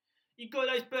You got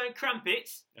those burnt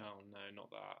crumpets? Oh no,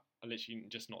 not that. I literally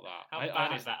just not that. How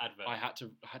bad is that advert? I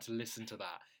had to listen to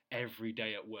that every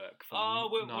day at work.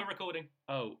 We're recording.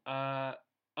 I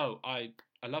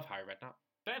love Harry Redknapp.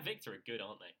 Bet Victor are good,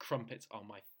 aren't they? Crumpets are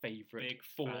my favourite Big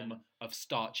form fan. of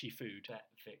starchy food. Bet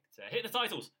Victor. Hit the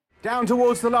titles. Down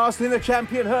towards the last in the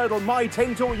champion hurdle, My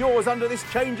Tent or Yours under this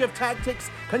change of tactics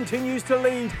continues to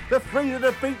lead. The three that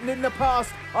have beaten in the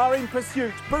past are in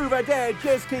pursuit. Bouvardere,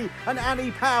 Jeski and Annie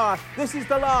Power. This is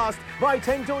the last. My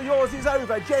Tent or Yours is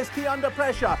over. Jeski under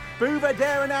pressure.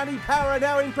 Bouvardere and Annie Power are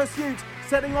now in pursuit.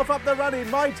 Setting off up the running,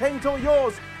 My Tent or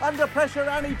Yours. Under pressure,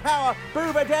 Annie Power.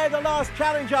 Bouvardere, the last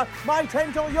challenger. My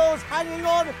Tent or Yours hanging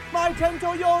on. My Tent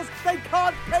or Yours. They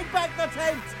can't peg back the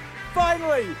tent.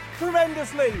 Finally,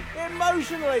 tremendously,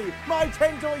 emotionally, My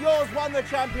Tent or Yours won the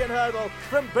champion hurdle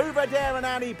from Bouvardere and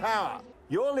Annie Power.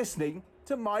 You're listening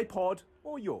to My Pod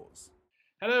or Yours.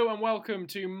 Hello and welcome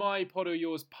to My Pod or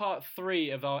Yours Part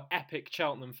 3 of our epic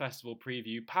Cheltenham Festival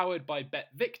preview, powered by Bet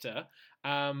Victor.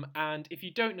 And if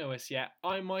you don't know us yet,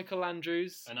 I'm Michael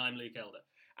Andrews. And I'm Luke Elder.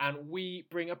 And we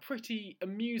bring a pretty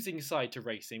amusing side to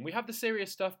racing. We have the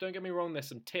serious stuff, don't get me wrong, there's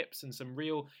some tips and some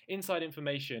real inside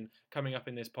information coming up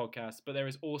in this podcast, but there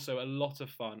is also a lot of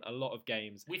fun, a lot of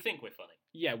games. We think we're funny.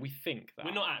 Yeah, we think that.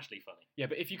 We're not actually funny. Yeah,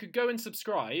 but if you could go and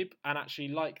subscribe and actually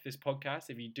like this podcast,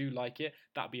 if you do like it,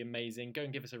 that'd be amazing. Go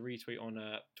and give us a retweet on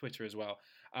Twitter as well.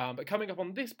 But coming up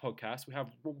on this podcast, we have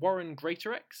Warren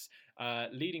Greatorex,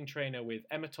 leading trainer with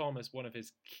Emma Tom as one of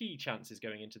his key chances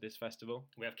going into this festival.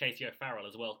 We have Katie O'Farrell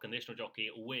as well, conditional jockey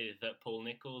with Paul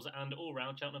Nicholls and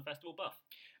all-round Cheltenham Festival buff.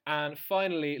 And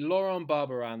finally, Laurent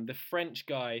Barbaran, the French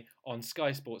guy on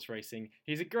Sky Sports Racing.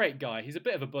 He's a great guy. He's a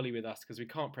bit of a bully with us because we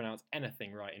can't pronounce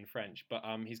anything right in French, but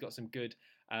he's got some good,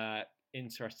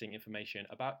 interesting information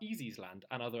about Easy's-Land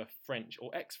and other French or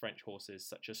ex-French horses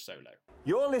such as Solo.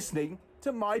 You're listening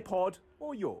to My Pod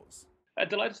or Yours.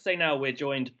 Delighted to say now we're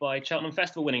joined by Cheltenham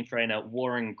Festival winning trainer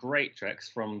Warren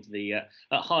Greatorex from the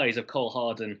highs of Cole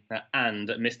Harden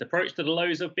and Missed Approach to the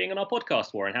lows of being on our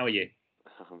podcast. Warren, how are you?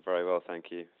 I'm very well, thank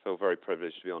you. Feel very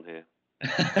privileged to be on here.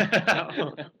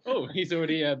 He's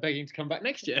already begging to come back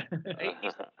next year.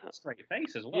 He's got a straight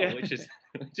face as well, Yeah. which is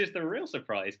just a real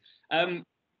surprise.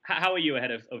 How are you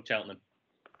ahead of Cheltenham?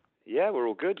 Yeah, we're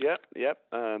all good, yep.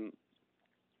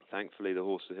 Thankfully, the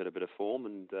horses hit a bit of form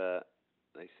and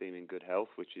they seem in good health,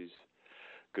 which is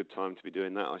a good time to be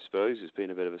doing that, I suppose. It's been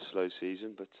a bit of a slow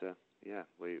season, but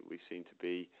we seem to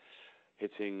be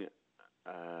hitting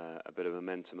a bit of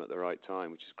momentum at the right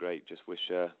time, which is great. Just wish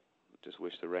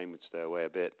the rain would stay away a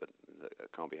bit, but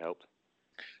it can't be helped.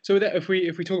 So if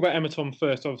we talk about Emma Tom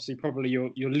first, obviously probably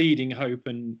your leading hope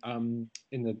and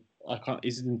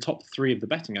is in the top 3 of the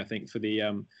betting, I think, for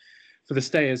the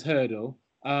Stayers Hurdle.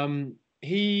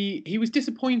 He was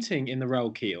disappointing in the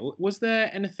Relkeel. Was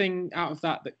there anything out of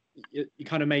that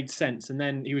kind of made sense? And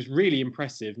then he was really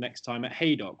impressive next time at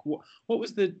Haydock. What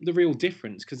was the real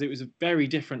difference? Because it was a very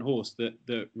different horse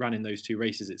that ran in those 2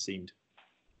 races, it seemed.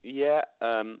 Yeah,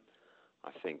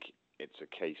 I think it's a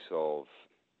case of,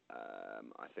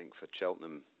 I think for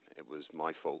Cheltenham, it was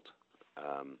my fault.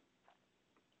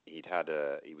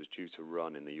 He was due to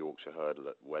run in the Yorkshire Hurdle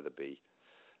at Wetherby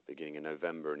beginning in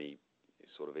November, and he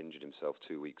sort of injured himself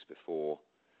 2 weeks before,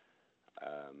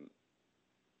 and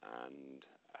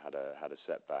had a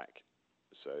setback.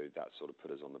 So that sort of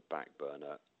put us on the back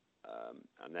burner.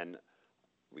 And then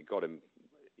we got him.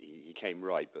 He came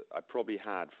right, but I probably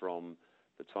had from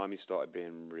the time he started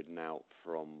being ridden out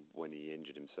from when he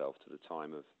injured himself to the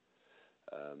time of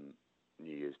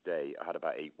New Year's Day, I had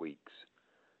about 8 weeks.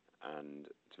 And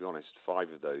to be honest,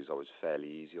 5 of those I was fairly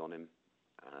easy on him.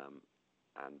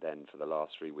 And then for the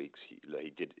last 3 weeks, he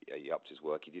upped his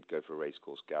work. He did go for a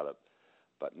racecourse gallop,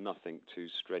 but nothing too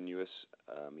strenuous.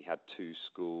 He had 2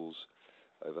 schools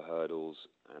over hurdles,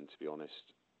 and to be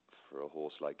honest, for a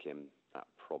horse like him, that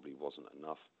probably wasn't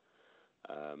enough.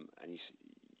 And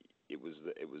it was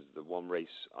the one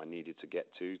race I needed to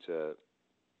get to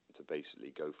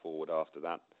basically go forward after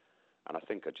that. And I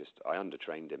think I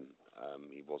undertrained him.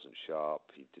 He wasn't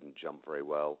sharp. He didn't jump very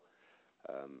well.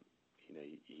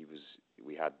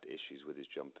 We had issues with his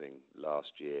jumping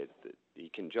last year. That he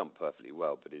can jump perfectly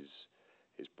well, but his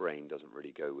brain doesn't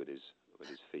really go with his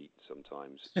feet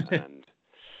sometimes. And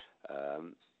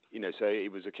so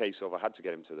it was a case of I had to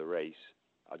get him to the race.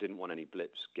 I didn't want any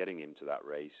blips getting him to that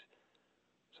race,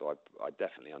 so I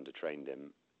definitely undertrained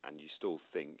him. And you still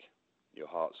think, your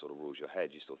heart sort of rules your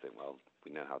head. You still think, well,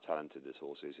 we know how talented this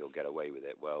horse is. He'll get away with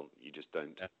it. Well, you just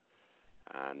don't.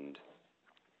 And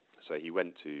so he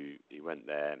went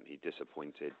there. He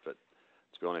disappointed, but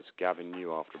to be honest, Gavin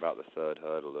knew after about the third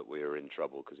hurdle that we were in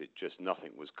trouble because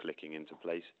nothing was clicking into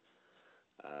place.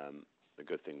 The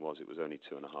good thing was it was only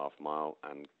 2.5 mile,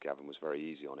 and Gavin was very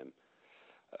easy on him.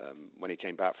 When he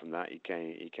came back from that, he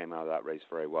came out of that race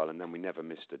very well, and then we never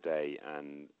missed a day,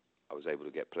 and I was able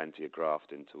to get plenty of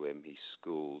graft into him. He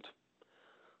schooled,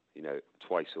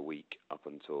 twice a week up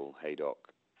until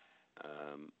Haydock,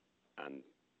 and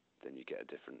then you get a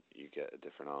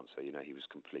different answer. He was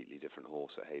a completely different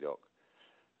horse at Haydock.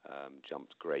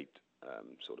 Jumped great,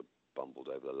 sort of bumbled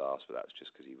over the last, but that's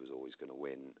just because he was always going to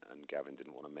win, and Gavin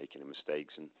didn't want to make any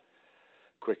mistakes and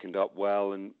quickened up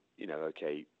well. And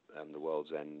the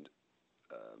World's End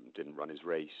didn't run his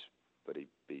race, but he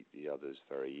beat the others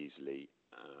very easily.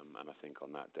 And I think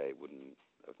on that day it wouldn't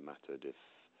have mattered if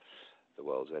the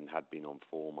World's End had been on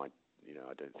form. I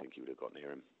don't think he would have got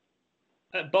near him.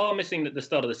 Bar missing at the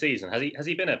start of the season, has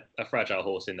he been a fragile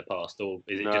horse in the past, or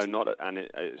is it just... No, not. And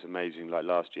it's amazing. Like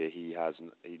last year, he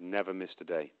never missed a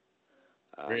day.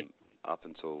 Really? Up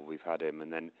until we've had him,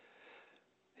 and then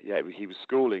he was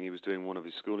schooling. He was doing one of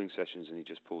his schooling sessions, and he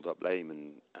just pulled up lame,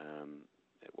 and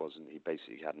it wasn't. He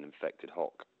basically had an infected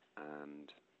hock,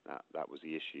 and that was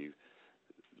the issue.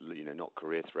 Not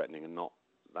career threatening and not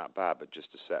that bad, but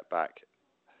just a setback.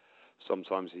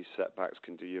 Sometimes these setbacks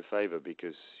can do you a favour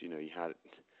because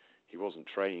he wasn't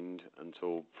trained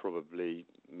until probably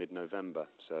mid-November.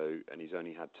 And he's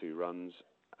only had 2 runs,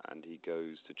 and he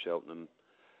goes to Cheltenham,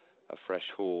 a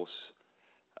fresh horse,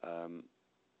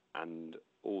 and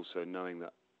also knowing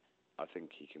that I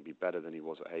think he can be better than he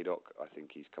was at Haydock. I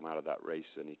think he's come out of that race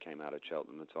and he came out of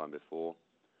Cheltenham the time before,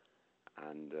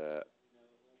 and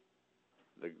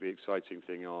the exciting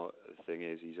thing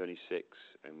is he's only 6,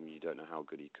 and you don't know how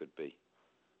good he could be.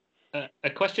 A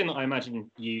question that I imagine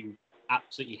you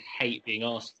absolutely hate being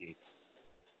asked you: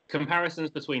 comparisons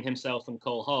between himself and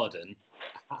Cole Harden.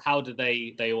 How do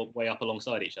they all weigh up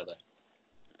alongside each other?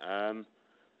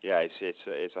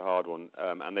 It's a hard one,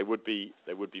 and they would be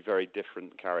very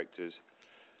different characters.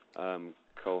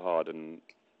 Cole Harden,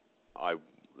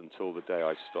 until the day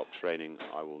I stop training,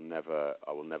 I will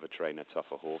never train a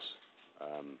tougher horse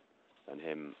than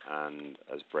him, and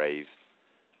as brave.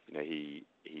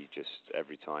 He just,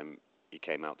 every time he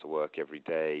came out to work every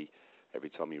day, every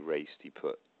time he raced, he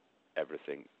put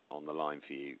everything on the line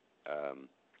for you,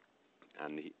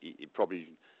 and he probably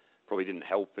didn't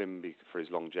help him for his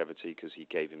longevity because he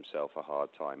gave himself a hard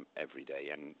time every day.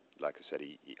 And like I said,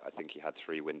 I think he had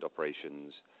 3 wind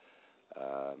operations.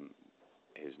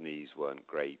 His knees weren't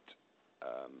great,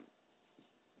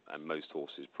 and most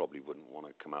horses probably wouldn't want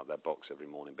to come out their box every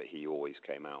morning, but he always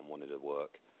came out and wanted to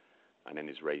work. And in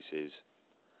his races,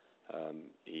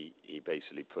 he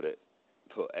basically put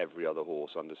every other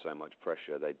horse under so much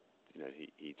pressure.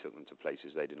 He took them to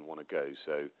places they didn't want to go.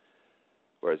 So,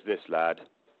 whereas this lad,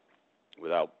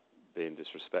 without being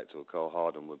disrespectful, Cole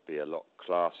Harden would be a lot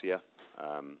classier.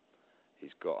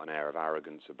 He's got an air of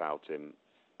arrogance about him.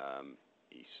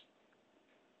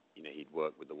 He'd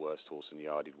work with the worst horse in the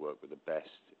yard. He'd work with the best.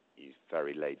 He's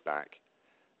very laid back,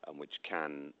 which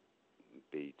can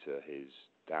be to his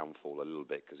downfall a little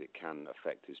bit because it can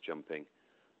affect his jumping.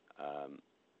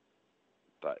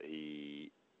 But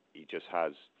he just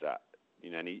has that,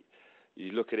 and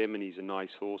you look at him and he's a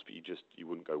nice horse, but you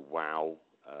wouldn't go wow.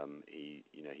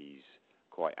 He's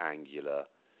quite angular.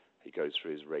 He goes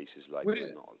through his races like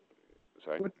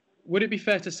Would it be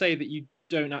fair to say that you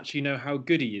don't actually know how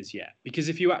good he is yet? Because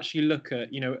if you actually look at,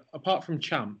 apart from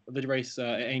Champ, the race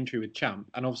at Aintree with Champ,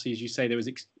 and obviously, as you say, there was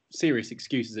serious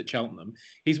excuses at Cheltenham,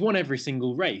 he's won every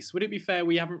single race. Would it be fair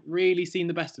we haven't really seen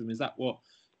the best of him? Is that what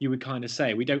you would kind of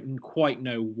say? We don't quite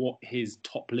know what his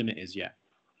top limit is yet.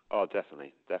 Oh,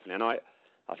 definitely. And I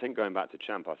think going back to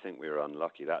Champ, I think we were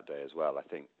unlucky that day as well. I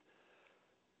think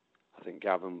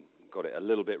Gavin got it a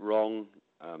little bit wrong.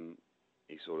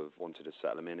 He sort of wanted to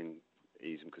settle him in and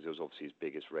ease him because it was obviously his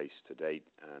biggest race to date,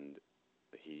 and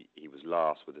he was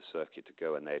last with the circuit to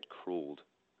go, and they had crawled,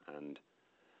 and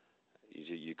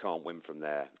you can't win from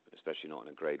there, especially not in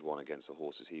a Grade 1 against the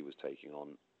horses he was taking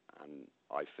on. And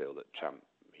I feel that Champ,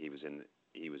 he was in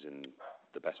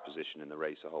the best position in the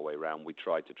race the whole way around. We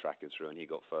tried to track him through, and he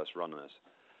got first run on us.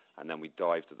 And then we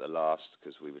dived at the last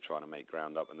because we were trying to make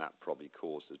ground up, and that probably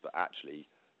caused us. But actually,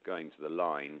 going to the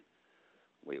line,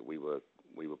 we were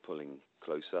pulling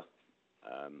closer.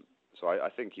 So I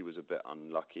think he was a bit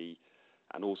unlucky.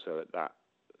 And also at that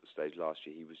stage last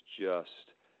year,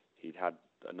 he'd had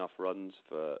enough runs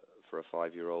for a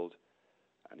 5-year-old,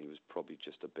 and he was probably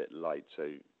just a bit light. So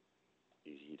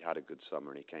he'd had a good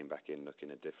summer, and he came back in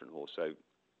looking a different horse. So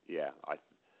yeah, I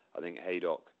think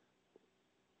Haydock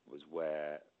was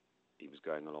where was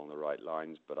going along the right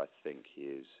lines, but I think he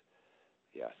is.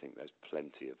 Yeah, I think there's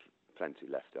plenty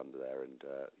left under there, and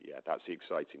that's the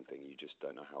exciting thing. You just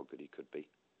don't know how good he could be.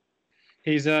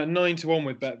 He's 9-1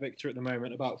 with BetVictor at the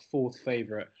moment, about fourth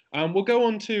favourite. We'll go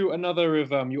on to another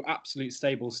of your absolute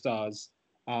stable stars,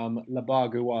 Le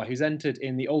Bargois, who's entered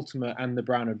in the Ultimate and the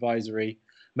Brown Advisory.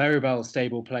 Meribel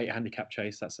Stable Plate Handicap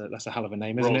Chase. That's a hell of a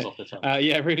name, isn't Rolls it? off the tongue.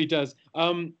 Yeah, it really does.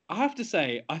 I have to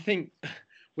say, I think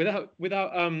without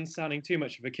sounding too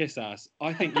much of a kiss ass,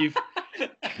 I think you've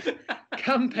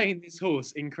campaigned this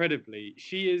horse incredibly.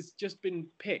 She has just been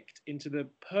pitched into the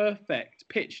perfect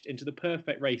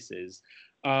races,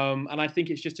 and I think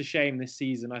it's just a shame this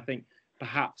season. I think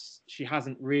perhaps she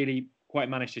hasn't really quite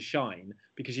managed to shine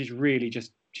because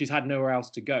she's had nowhere else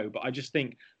to go. But I just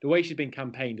think the way she's been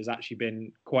campaigned has actually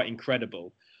been quite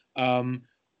incredible.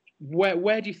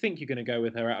 Where do you think you're going to go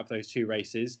with her out of those two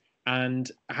races, and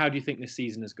how do you think this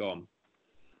season has gone?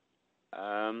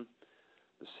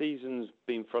 The season's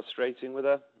been frustrating with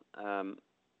her. I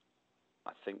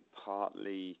think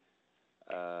partly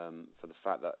for the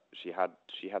fact that she had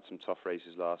some tough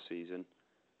races last season,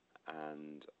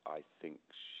 and I think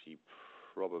she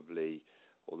probably,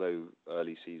 although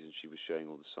early season she was showing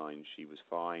all the signs, she was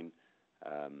fine.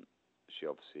 She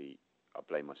obviously, I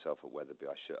blame myself at Wetherby.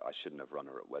 I shouldn't have run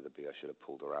her at Wetherby. I should have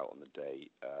pulled her out on the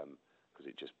day because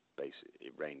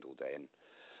it rained all day. And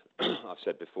I've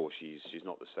said before, she's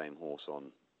not the same horse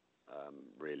on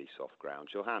really soft ground.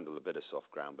 She'll handle a bit of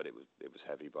soft ground, but it was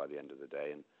heavy by the end of the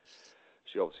day, and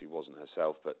she obviously wasn't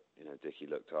herself. But Dickie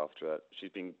looked after her.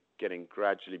 She's been getting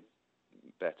gradually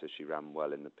better. She ran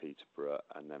well in the Peterborough,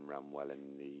 and then ran well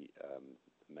in the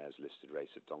Mares Listed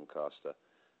race at Doncaster.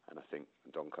 And I think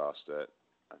Doncaster,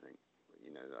 I think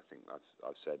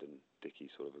I've said, and Dickie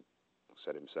sort of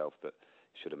said himself, that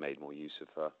he should have made more use of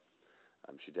her.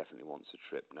 She definitely wants a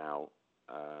trip now.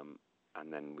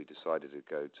 And then we decided to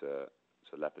go to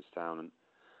Leopardstown. And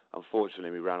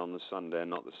unfortunately, we ran on the Sunday and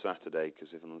not the Saturday,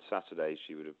 because if on the Saturday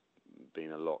she would have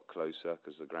been a lot closer,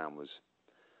 because the ground was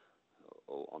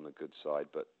on the good side.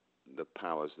 But the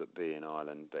powers that be in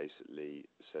Ireland basically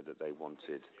said that they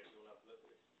wanted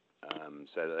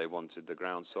the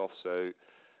ground soft, so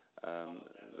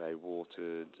they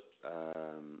watered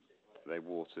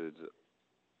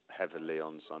heavily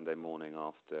on Sunday morning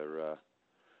after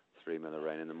 3 mil of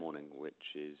rain in the morning,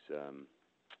 which is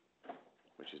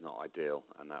not ideal,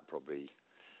 and that probably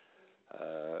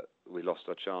we lost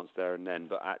our chance there and then.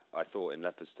 But I thought in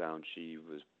Leopardstown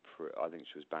I think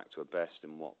she was back to her best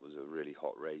in what was a really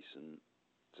hot race, and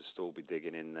to still be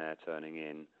digging in there, turning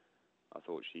in, I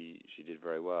thought she did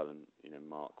very well, and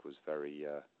Mark was very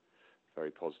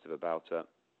very positive about her.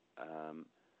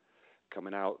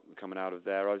 Coming out of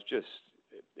there,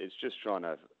 it's just trying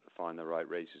to find the right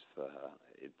races for her.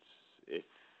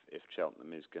 If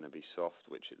Cheltenham is going to be soft,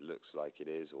 which it looks like it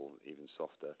is, or even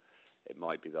softer, it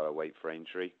might be that I wait for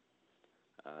Aintree.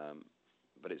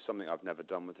 But it's something I've never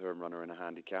done with her and run her in a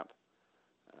handicap.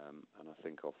 And I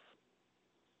think off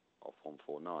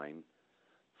 149,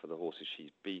 for the horses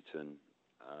she's beaten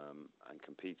and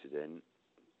competed in,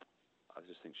 I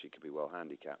just think she could be well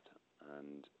handicapped,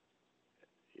 and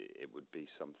it would be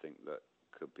something that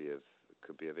could be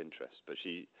of interest. But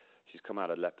she's come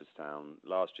out of Leopardstown.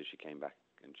 Last year she came back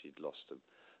and she'd lost a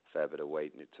fair bit of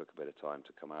weight, and it took a bit of time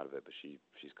to come out of it. But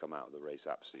she's come out of the race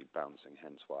absolutely bouncing.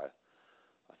 Hence why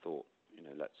I thought,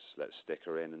 let's stick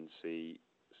her in and see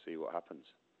what happens.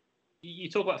 You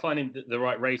talk about finding the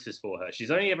right races for her.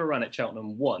 She's only ever run at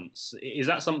Cheltenham once. Is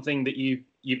that something that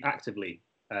you've actively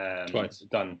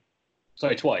done?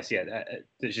 Sorry, twice. Yeah,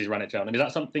 that she's run at Cheltenham. Is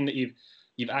that something that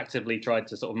you've actively tried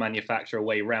to sort of manufacture a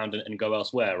way round and go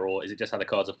elsewhere, or is it just how the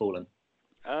cards have fallen?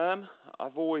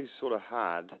 I've always sort of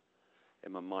had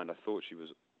in my mind, I thought she was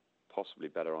possibly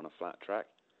better on a flat track,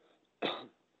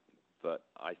 but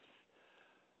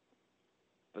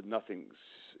nothing's,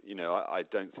 I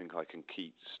don't think I can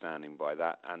keep standing by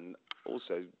that. And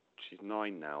also, she's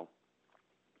 9 now,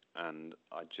 and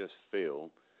I just feel,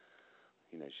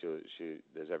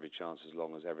 there's every chance, as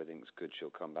long as everything's good, she'll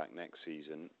come back next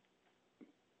season.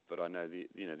 But I know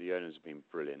the owners have been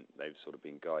brilliant. They've sort of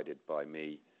been guided by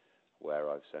me where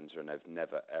I've sent her, and they've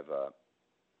never ever,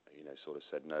 sort of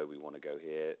said, no, we want to go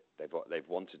here. They've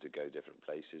wanted to go different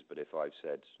places, but if I've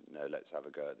said, no, let's have a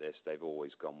go at this, they've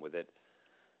always gone with it.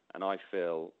 And I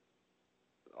feel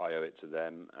I owe it to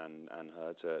them and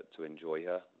her to enjoy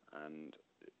her. And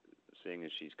seeing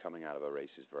as she's coming out of her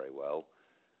races very well,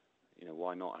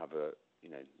 why not have a,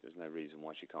 there's no reason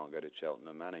why she can't go to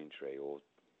Cheltenham and Aintree, or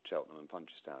Cheltenham and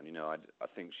Punchestown. I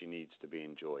think she needs to be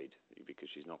enjoyed, because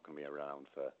she's not going to be around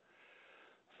for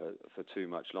too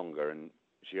much longer. And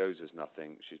she owes us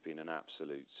nothing. She's been an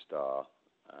absolute star.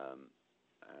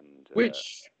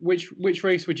 Which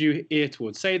race would you ear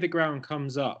towards? Say the ground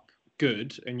comes up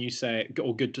good, and you say,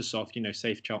 or good to soft,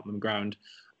 safe Cheltenham ground.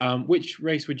 Which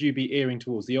race would you be earing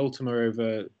towards? The Ultima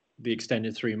over the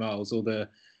extended 3 miles, or the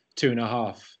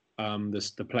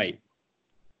 2.5, the plate?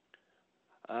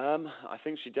 I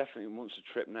think she definitely wants a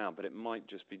trip now, but it might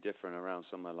just be different around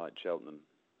somewhere like Cheltenham.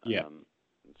 Yeah.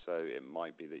 So it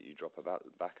might be that you drop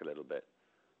back a little bit,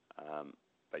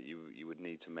 but you would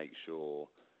need to make sure.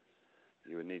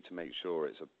 You would need to make sure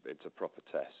it's a proper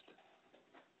test,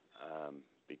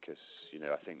 because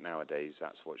I think nowadays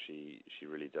that's what she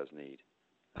really does need.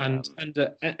 And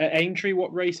at Aintree,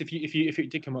 what race, if it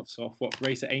did come up soft, what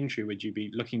race at Aintree would you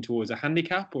be looking towards? A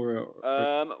handicap or?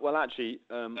 Well, actually,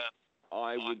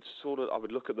 I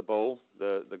would look at the bowl,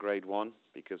 the Grade 1,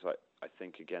 because I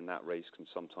think again that race can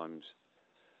sometimes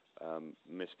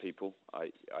miss people.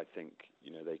 I think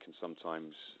they can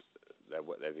sometimes.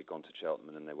 They've gone to Cheltenham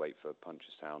and then they wait for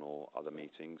Punchestown or other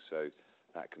meetings, so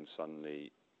that can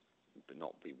suddenly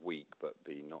not be weak, but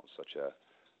be not such a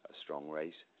strong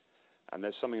race. And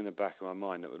there's something in the back of my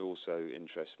mind that would also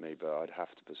interest me, but I'd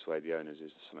have to persuade the owners,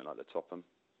 is something like the Topham.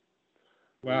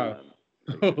 Wow.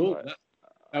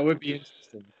 That would be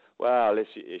interesting. Well, if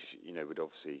we'd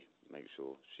obviously make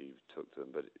sure she took them,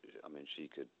 but I mean, she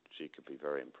could be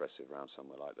very impressive around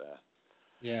somewhere like there.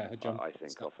 Yeah, I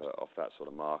think off that sort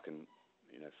of mark, and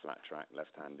flat track,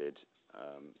 left-handed,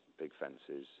 big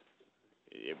fences,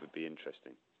 it would be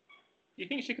interesting. Do you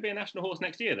think she could be a national horse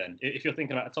next year then, if you're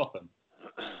thinking about a Topham?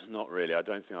 Not really. I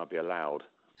don't think I'd be allowed.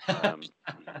 But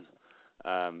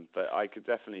I could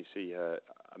definitely see her.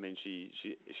 I mean,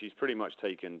 she's pretty much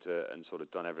taken to and sort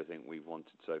of done everything we've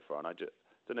wanted so far. And I just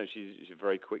don't know. She's a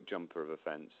very quick jumper of a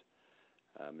fence.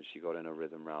 She got in a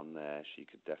rhythm round there. She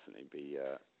could definitely be.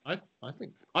 I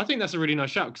think that's a really nice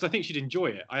shout, because I think she'd enjoy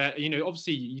it.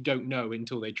 Obviously you don't know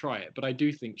until they try it, but I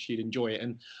do think she'd enjoy it,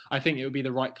 and I think it would be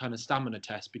the right kind of stamina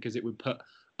test, because it would put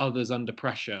others under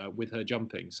pressure with her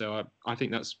jumping. So I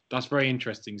think that's very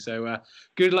interesting. So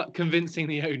good luck convincing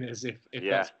the owners if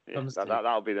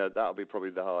that'll be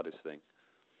probably the hardest thing.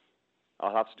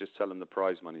 I'll have to just tell them the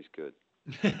prize money's good.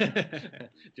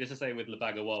 Just to say, with Le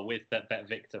Bagois, with Bet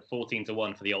Victor,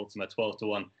 14-1 for the Ultima,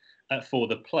 12-1 for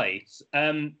the plate.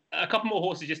 A couple more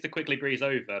horses just to quickly breeze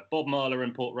over. Bob Marler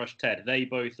and Portrush Ted, they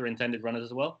both are intended runners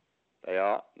as well? They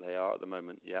are at the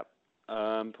moment, yep.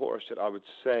 Portrush Ted, I would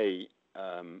say,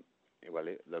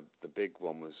 the big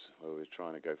one was where we were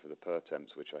trying to go for the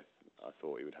Pertemps, which I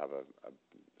thought he would have a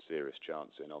serious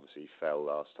chance in. Obviously, he fell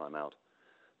last time out,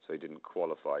 so he didn't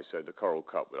qualify. So the Coral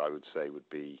Cup, I would say, would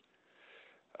be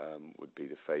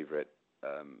the favourite.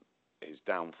 His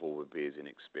downfall would be his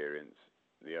inexperience.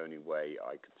 The only way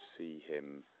I could see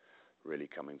him really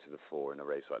coming to the fore in a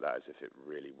race like that is if it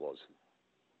really was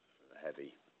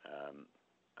heavy,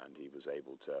 and he was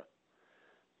able to.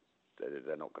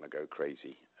 They're not going to go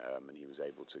crazy, and he was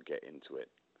able to get into it.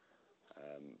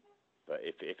 But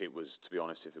if it was, to be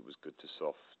honest, if it was good to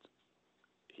soft,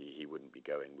 he wouldn't be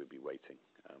going. We'd be waiting,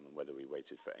 whether we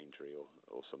waited for Aintree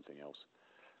or something else.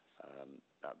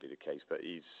 That'd be the case, but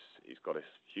he's got a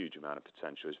huge amount of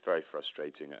potential. It's very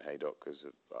frustrating at Haydock because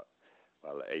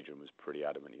Adrian was pretty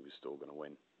adamant he was still going to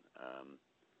win,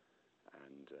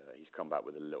 and he's come back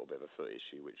with a little bit of a foot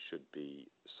issue, which should be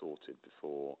sorted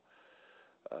before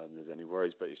there's any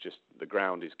worries. But it's just the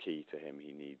ground is key to him.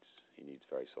 He needs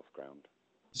very soft ground.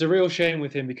 It's a real shame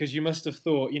with him, because you must have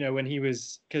thought, when he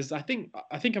was, because I think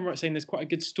I'm right saying there's quite a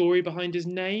good story behind his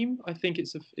name. I think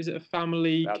is it a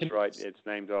family? That's right. It's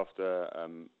named after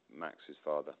Max's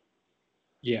father.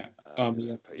 Yeah.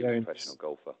 Professional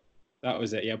golfer. That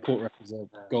was it. Yeah, Portrush is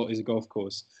a golf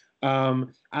course. But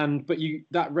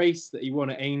that race that he won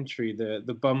at Aintree,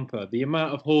 the bumper, the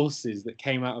amount of horses that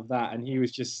came out of that, and he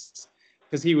was just,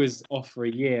 because he was off for a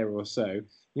year or so.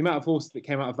 The amount of horses that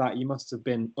came out of that, you must have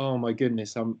been, oh my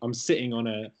goodness, I'm sitting on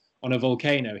a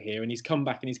volcano here, and he's come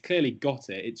back and he's clearly got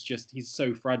it. It's just he's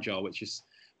so fragile, which is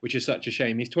such a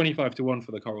shame. He's 25-1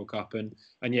 for the Coral Cup, and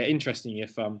yeah, interesting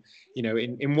if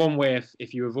in one way,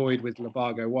 if you avoid with Le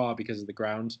Bagois because of the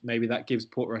ground, maybe that gives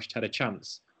Portrush Ted a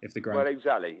chance if the ground. Well,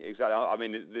 exactly. I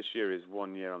mean, this year is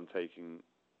 1 year I'm taking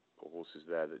horses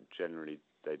there that generally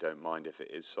they don't mind if it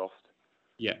is soft.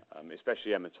 Yeah.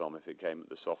 Especially Ematom, if it came,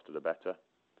 the softer the better.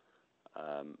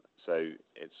 So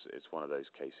it's one of those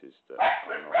cases that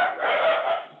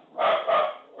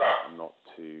I'm not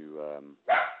too.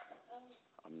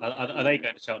 Are they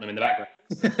going to Cheltenham in the background?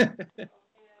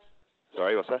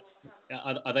 Sorry, what's that?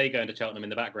 Are they going to Cheltenham in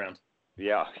the background?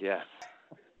 Yeah.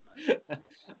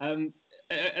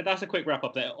 That's a quick wrap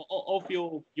up there. Of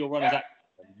your runners,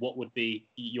 what would be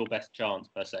your best chance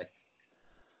per se?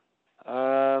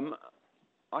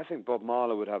 I think Bob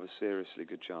Marler would have a seriously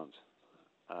good chance.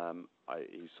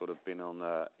 He's sort of been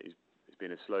he's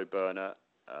been a slow burner.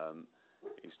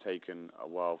 He's taken a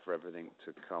while for everything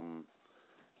to come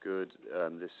good.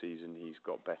 This season he's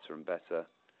got better and better.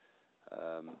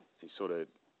 He's sort of,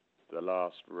 the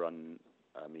last run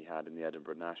he had in the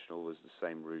Edinburgh National was the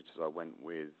same route as I went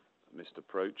with Mr.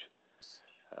 Proach.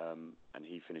 And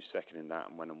he finished second in that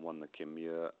and went and won the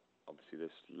Kinmure. Obviously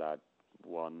this lad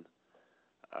won.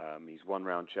 He's won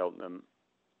round Cheltenham.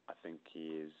 I think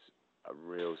he is a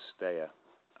real stayer.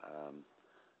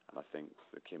 And I think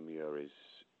the Kinmure is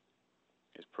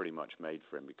pretty much made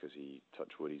for him because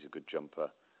touch wood, he's a good jumper.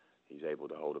 He's able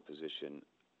to hold a position.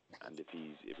 And if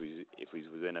he's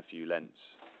within a few lengths,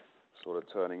 sort of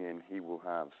turning in, he will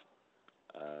have,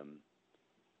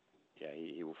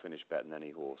 he will finish better than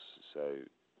any horse. So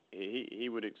he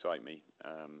would excite me.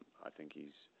 I think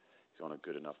he's on a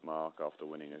good enough mark after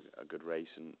winning a good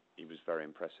race, and he was very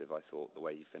impressive. I thought the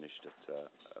way he finished at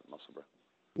Musselburgh.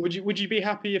 Would you be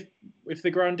happy if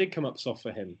the ground did come up soft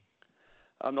for him?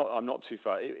 I'm not too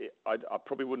far. I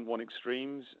probably wouldn't want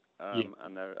extremes.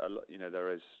 And there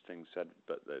is things said,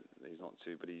 but that he's not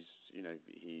too. But he's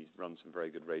run some very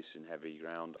good races in heavy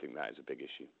ground. I think that is a big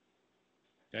issue.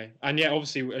 Okay, and yeah,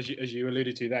 obviously, as you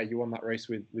alluded to there, you won that race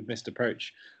with Mr.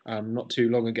 Proach not too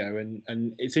long ago, and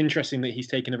it's interesting that he's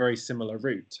taken a very similar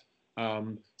route.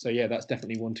 So yeah, that's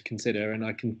definitely one to consider, and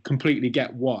I can completely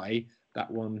get why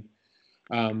that one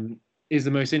is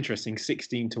the most interesting.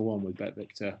 16-1 with Bet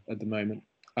Victor at the moment.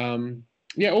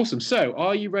 Yeah, awesome. So,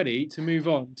 are you ready to move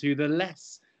on to the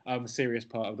less serious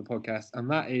part of the podcast, and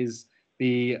that is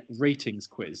the ratings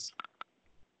quiz?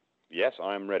 Yes,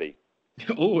 I am ready.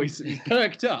 Always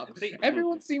perked up.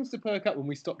 Everyone seems to perk up when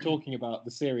we stop talking about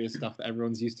the serious stuff that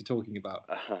everyone's used to talking about.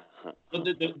 But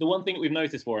the one thing that we've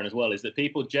noticed, Warren, as well, is that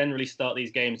people generally start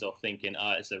these games off thinking,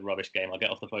 it's a rubbish game, I'll get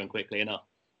off the phone quickly enough.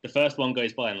 The first one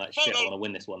goes by and like, shit, I want to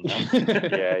win this one now.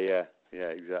 Yeah,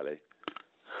 exactly.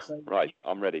 So, right,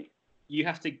 I'm ready. You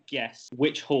have to guess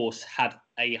which horse had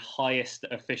a highest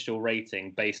official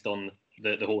rating based on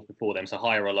the horse before them, so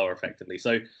higher or lower, effectively.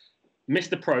 So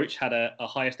Mr. Proach had a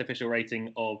highest official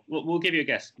rating of... We'll give you a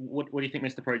guess. What do you think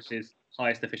Mr. Proach's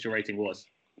highest official rating was?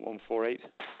 148.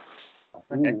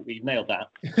 Okay, we nailed that.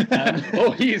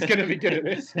 He's going to be good at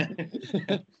this.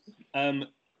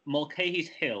 Mulcahy's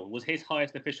Hill, was his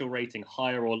highest official rating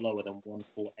higher or lower than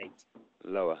 148?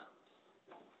 Lower.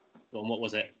 And what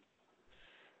was it?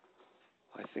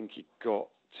 I think he got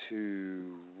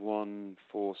to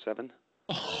 147.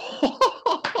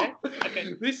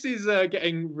 Okay. This is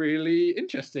getting really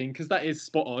interesting because that is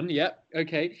spot on. Yep.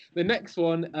 Okay. The next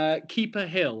one, Keeper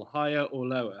Hill, higher or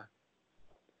lower?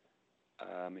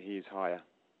 He is higher.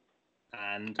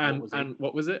 And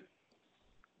what was it?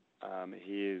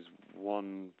 He is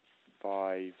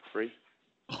 153.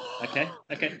 Okay.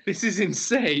 This is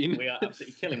insane. We are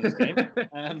absolutely killing this game.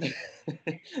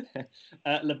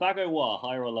 Le Bagois,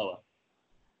 higher or lower?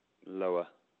 Lower.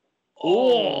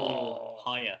 Oh,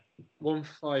 higher.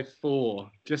 154,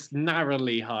 just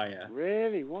narrowly higher.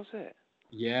 Really? Was it?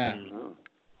 Yeah. Oh,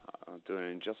 I'm doing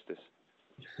an injustice.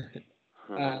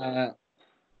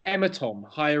 Ematom,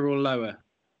 higher or lower?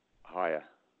 Higher.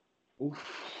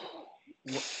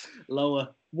 Oof.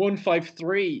 Lower.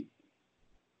 153.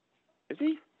 Is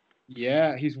he?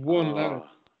 Yeah, he's one lower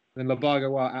than Le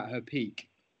Bagois at her peak.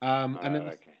 And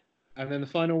then the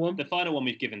final one? The final one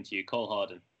we've given to you, Cole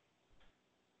Harden.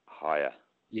 Higher.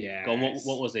 Yeah. Go on,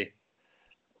 what was he?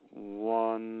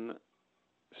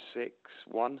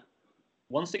 161.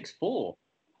 164.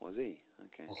 Was he?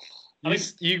 Okay.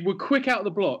 You were quick out of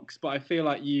the blocks, but I feel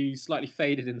like you slightly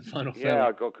faded in the final third. Yeah,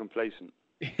 I got complacent.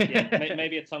 Yeah,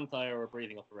 maybe a tongue tie or a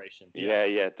breathing operation.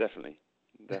 Yeah, definitely.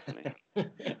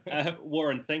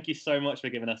 Warren, thank you so much for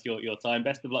giving us your time.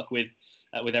 Best of luck with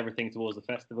everything towards the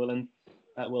festival, and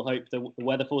we'll hope the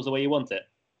weather falls the way you want it.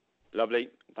 Lovely.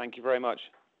 Thank you very much.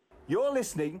 You're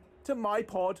listening to My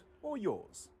Pod or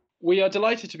Yours. We are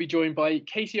delighted to be joined by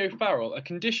Katie O'Farrell, a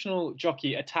conditional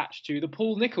jockey attached to the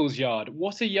Paul Nicholls yard.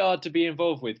 What a yard to be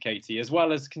involved with, Katie, as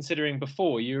well as considering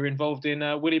before you were involved in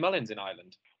Willie Mullins in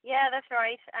Ireland. Yeah, that's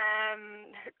right.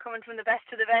 Coming from the best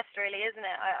to the best, really, isn't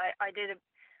it?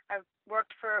 I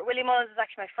worked for Willie Mullins. Is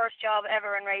actually my first job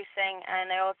ever in racing,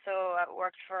 and I also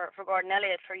worked for Gordon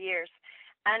Elliott for years.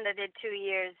 And I did 2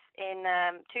 years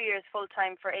full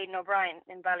time for Aidan O'Brien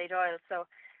in Ballydoyle. So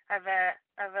I've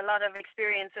a lot of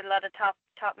experience with a lot of top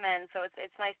men, so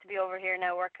it's nice to be over here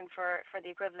now working for the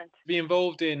equivalent. Be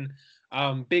involved in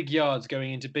big yards,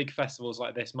 going into big festivals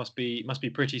like this must be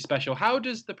pretty special. How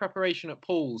does the preparation at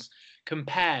Paul's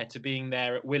compare to being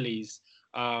there at Willys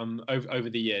over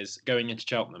the years, going into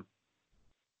Cheltenham?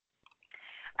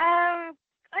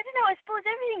 I don't know. I suppose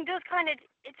everything does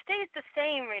it stays the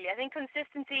same, really. I think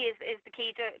consistency is the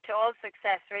key to all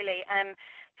success, really.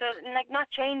 So like not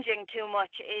changing too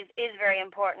much is very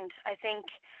important. I think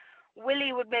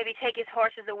Willie would maybe take his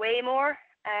horses away more.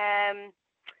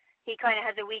 He kind of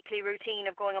has a weekly routine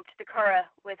of going up to the Curragh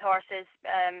with horses,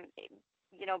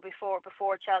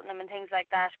 before Cheltenham and things like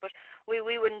that. But we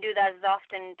wouldn't do that as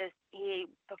often.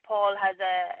 Paul has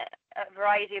a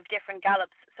variety of different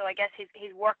gallops, so I guess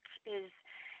his work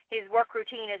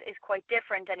routine is quite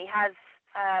different, and he has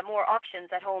more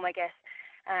options at home, I guess.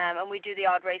 And we do the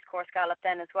odd race course gallop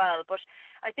then as well. But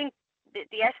I think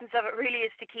the essence of it really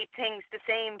is to keep things the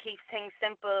same, keep things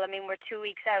simple. I mean, we're 2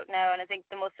 weeks out now, and I think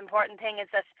the most important thing is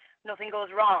that nothing goes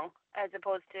wrong as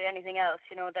opposed to anything else.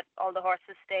 That all the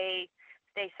horses stay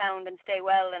sound and stay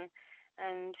well,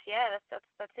 and yeah,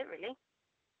 that's it really.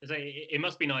 It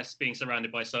must be nice being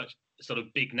surrounded by such sort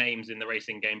of big names in the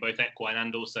racing game, both equine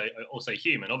and also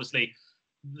human. Obviously,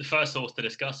 the first horse to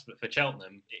discuss for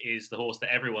Cheltenham is the horse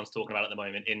that everyone's talking about at the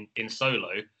moment in Solo.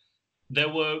 There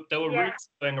were rumors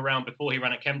going around before he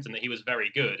ran at Kempton that he was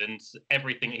very good, and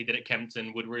everything that he did at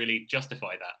Kempton would really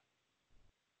justify that.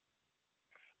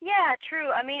 Yeah, true.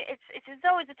 I mean, it's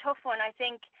always a tough one. I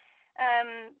think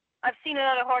I've seen a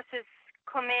lot of horses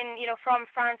come in, from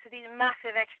France with these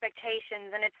massive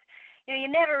expectations, and it's, you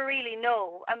never really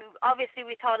know. I mean, obviously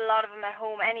we thought a lot of him at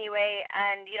home anyway,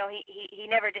 and he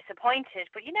never disappointed,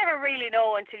 but you never really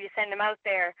know until you send him out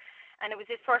there. And it was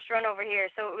his first run over here,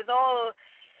 so it was all.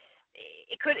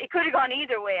 It could have gone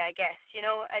either way, I guess.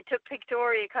 It took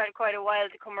Pictoria quite a while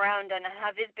to come around and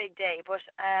have his big day, but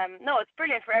no, it's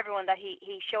brilliant for everyone that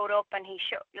he showed up and he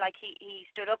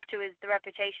stood up to the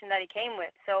reputation that he came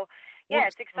with. So yeah,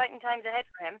 it's exciting times ahead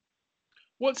for him.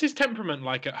 What's his temperament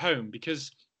like at home?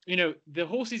 Because the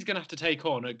horse he's going to have to take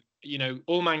on,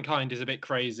 All Mankind is a bit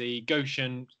crazy.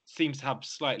 Goshen seems to have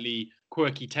slightly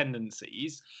quirky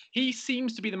tendencies. He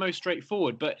seems to be the most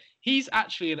straightforward, but he's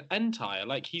actually an entire,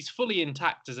 like he's fully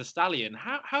intact as a stallion.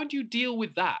 How do you deal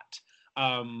with that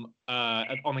on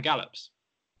the gallops?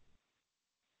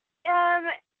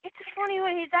 It's a funny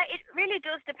one. It really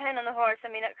does depend on the horse. I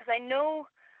mean, because I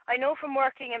know from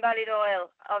working in Ballydoyle,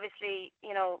 obviously,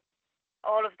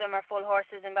 all of them are full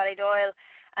horses in Ballydoyle.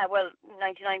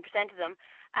 99% of them.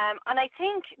 And I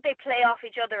think they play off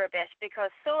each other a bit,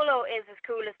 because Solo is as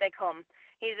cool as they come.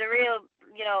 He's a real,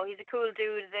 he's a cool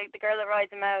dude. The girl that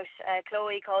rides him out,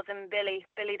 Chloe, calls him Billy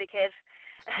the Kid,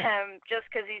 just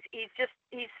because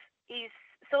he's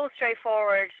so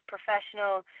straightforward,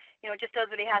 professional. Just does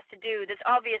what he has to do. There's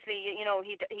obviously,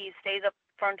 he stays up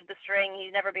front of the string.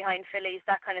 He's never behind fillies,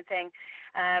 that kind of thing.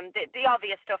 The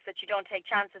obvious stuff that you don't take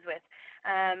chances with.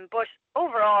 But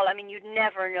overall, I mean, you'd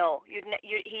never know.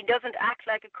 He doesn't act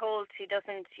like a colt. He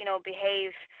doesn't,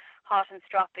 behave hot and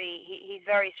stroppy. He's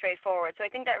very straightforward. So I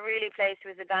think that really plays to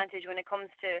his advantage when it comes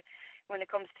to going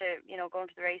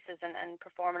to the races and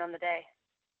performing on the day.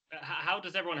 How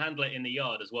does everyone handle it in the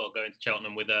yard as well, going to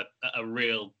Cheltenham with a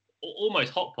real,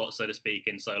 almost hot pot, so to speak,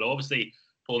 in Solo? Obviously,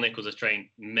 Paul Nicholls has trained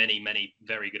many, many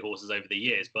very good horses over the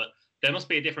years, but there must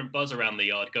be a different buzz around the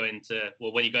yard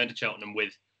when you go into Cheltenham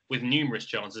with numerous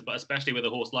chances, but especially with a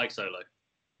horse like Solo.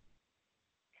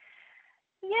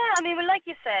 Yeah, I mean, well, like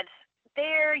you said,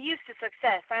 they're used to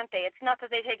success, aren't they? It's not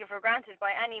that they take it for granted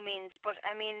by any means, but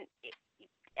I mean,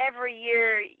 every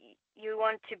year you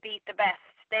want to beat the best.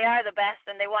 They are the best,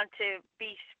 and they want to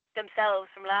beat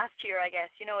themselves from last year, I guess.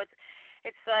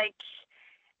 It's like,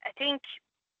 I think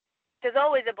there's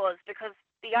always a buzz, because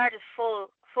the yard is full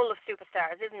of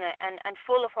superstars, isn't it? And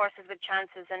full of horses with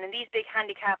chances. And in these big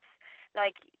handicaps,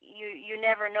 like you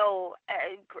never know.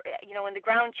 When the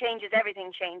ground changes,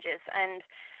 everything changes. And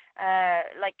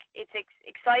it's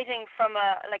exciting from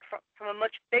a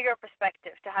much bigger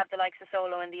perspective to have the likes of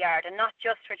Solo in the yard, and not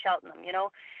just for Cheltenham.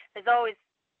 There's always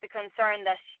the concern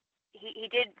that he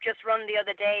did just run the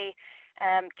other day,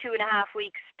 2.5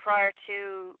 weeks prior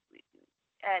to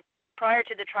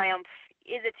the Triumph.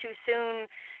 Is it too soon?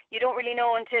 You don't really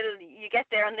know until you get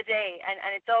there on the day, and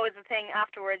it's always a thing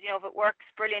afterwards. If it works,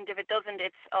 brilliant. If it doesn't,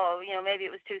 it's maybe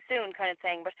it was too soon, kind of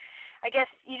thing. But I guess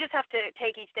you just have to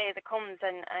take each day as it comes,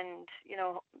 and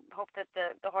hope that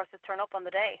the horses turn up on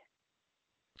the day.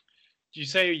 You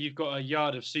say you've got a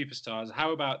yard of superstars.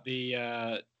 How about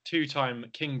the two-time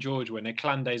King George winner,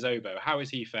 Clan des Obeaux? How is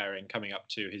he faring coming up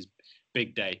to his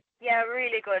big day? Yeah,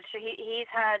 really good. So he's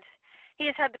had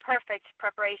the perfect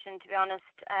preparation, to be honest.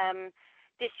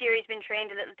 This year he's been trained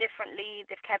a little differently.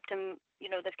 They've kept him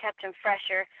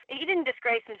fresher. He didn't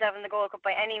disgrace himself in the Gold Cup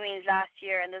by any means last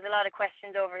year, and there's a lot of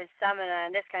questions over his stamina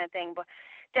and this kind of thing. But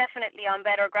definitely on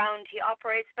better ground, he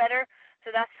operates better. So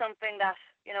that's something that,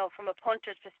 from a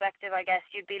punter's perspective, I guess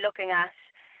you'd be looking at.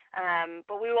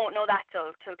 But we won't know that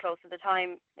till close to the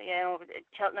time.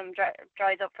 Cheltenham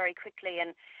dries up very quickly,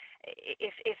 and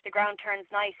if the ground turns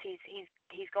nice,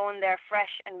 he's going there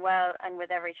fresh and well and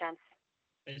with every chance.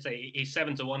 He's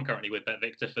 7-1 currently with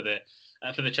BetVictor for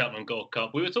the Cheltenham Gold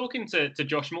Cup. We were talking to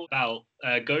Josh Moore about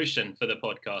Goshen for the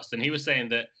podcast, and he was saying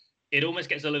that it almost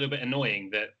gets a little bit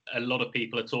annoying that a lot of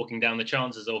people are talking down the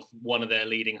chances of one of their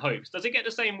leading hopes. Does it get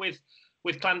the same with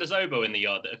Clandas Obo in the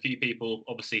yard? That a few people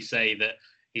obviously say that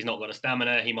he's not got a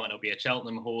stamina, he might not be a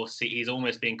Cheltenham horse. He's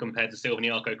almost being compared to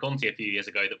Silviniaco Conti a few years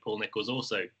ago that Paul Nicholls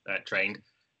also trained.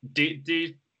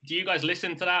 Do you guys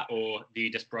listen to that, or do you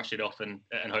just brush it off and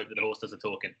hope that the horse does the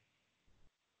talking?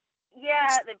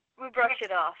 Yeah, we brush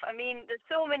it off. I mean, there's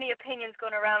so many opinions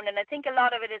going around, and I think a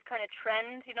lot of it is kind of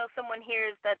trend. Someone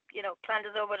hears that,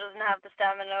 Clandas Obo doesn't have the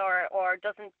stamina or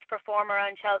doesn't perform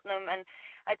around Cheltenham, and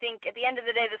I think at the end of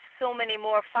the day, there's so many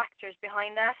more factors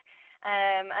behind that.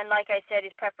 And like I said,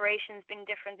 his preparation's been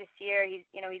different this year. He's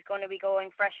going to be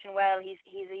going fresh and well. He's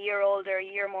a year older, a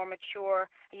year more mature,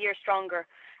 a year stronger,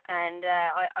 and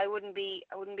I wouldn't be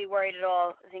worried at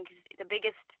all. I think the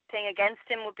biggest thing against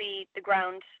him would be the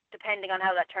ground, depending on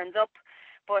how that turns up.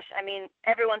 But I mean,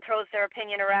 everyone throws their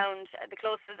opinion around. The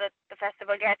closer that the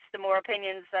festival gets, the more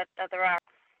opinions that there are.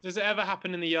 Does it ever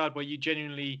happen in the yard where you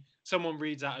genuinely, someone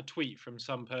reads out a tweet from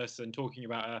some person talking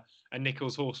about a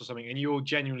Nicholls horse or something, and you'll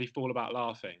genuinely fall about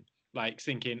laughing, like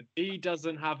thinking, he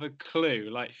doesn't have a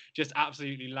clue, like just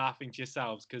absolutely laughing to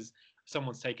yourselves because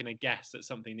someone's taken a guess at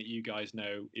something that you guys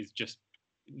know is just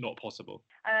not possible?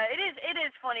 It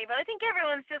is funny, but I think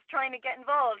everyone's just trying to get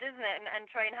involved, isn't it? And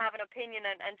try and have an opinion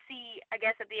and see, I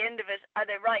guess, at the end of it, are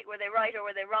they right? Were they right or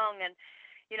were they wrong? And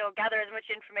gather as much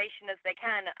information as they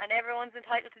can, and everyone's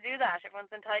entitled to do that.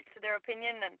 Everyone's entitled to their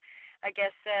opinion, and I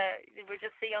guess we'll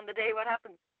just see on the day what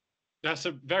happens. That's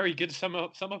a very good sum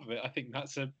up of it. I think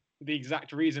that's the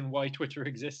exact reason why Twitter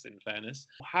exists, in fairness.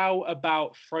 How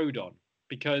about Frodon?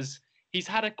 Because he's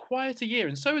had a quieter year,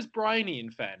 and so has Bryony, in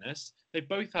fairness. They've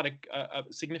both had a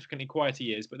significantly quieter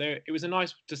years, but it was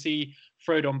nice to see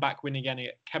Frodon back winning again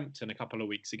at Kempton a couple of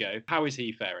weeks ago. How is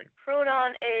he faring?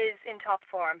 Frodon is in top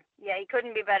form. Yeah, he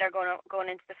couldn't be better going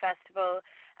into the festival.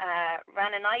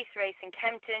 Ran a nice race in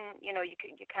Kempton.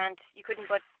 You couldn't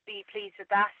but be pleased with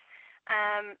that.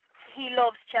 He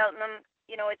loves Cheltenham.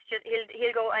 It's just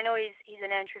he'll go. I know he's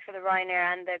an entry for the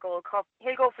Ryanair and the Gold Cup.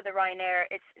 He'll go for the Ryanair.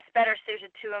 It's better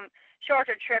suited to him.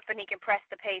 Shorter trip, and he can press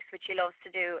the pace, which he loves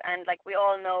to do. And like we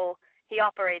all know, he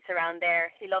operates around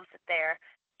there. He loves it there.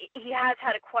 He has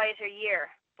had a quieter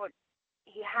year, but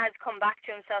he has come back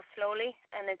to himself slowly.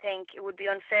 And I think it would be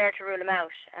unfair to rule him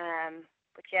out.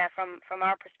 But yeah, from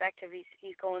our perspective,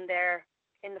 he's going there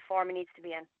in the form he needs to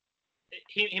be in.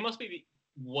 He must be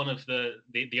one of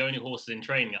the only horses in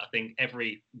training. I think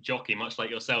every jockey, much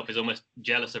like yourself, is almost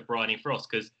jealous of Bryony Frost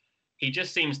because he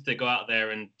just seems to go out there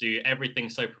and do everything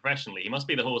so professionally. He must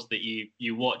be the horse that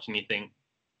you watch and you think,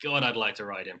 God, I'd like to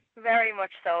ride him. Very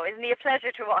much so. Isn't he a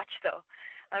pleasure to watch, though?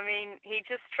 I mean, he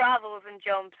just travels and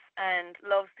jumps and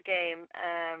loves the game.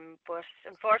 But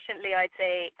unfortunately, I'd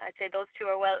say those two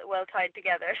are well tied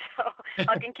together. So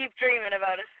I can keep dreaming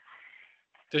about it.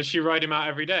 Does she ride him out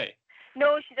every day?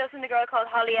 No, she doesn't. A girl called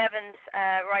Holly Evans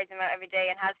rides him out every day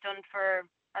and has done for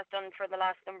the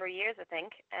last number of years, I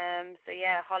think. So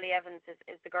yeah, Holly Evans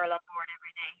is the girl on board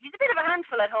every day. He's a bit of a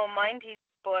handful at home, mind.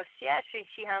 But yeah,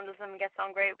 she handles him and gets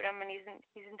on great with him, and he's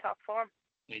in top form.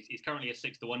 He's currently a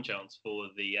 6-1 chance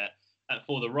for the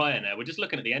Ryanair. We're just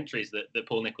looking at the entries that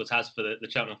Paul Nicholls has for the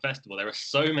Cheltenham Festival. There are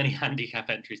so many handicap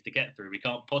entries to get through. We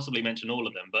can't possibly mention all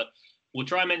of them, but we'll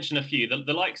try and mention a few.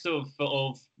 The likes of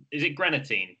is it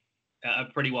Grenadine?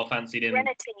 Pretty well fancied in.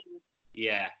 Grenadine.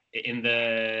 Yeah, in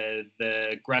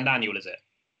the Grand Annual, is it?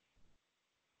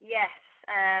 Yes.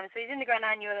 So he's in the Grand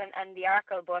Annual and the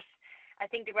Arkle, but I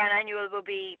think the Grand Annual will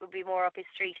be more up his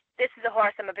street. This is a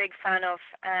horse I'm a big fan of.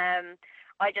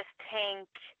 I just think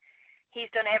he's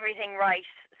done everything right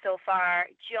so far.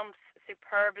 Jumps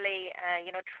superbly,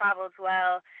 travels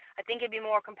well. I think he'd be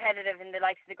more competitive in the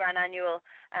likes of the Grand Annual.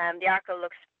 The Arkle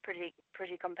looks pretty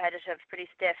competitive, pretty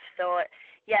stiff. So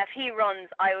yeah, if he runs,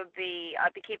 I'd be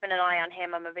keeping an eye on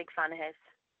him. I'm a big fan of his.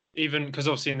 Even because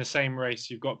obviously in the same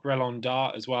race you've got Brelon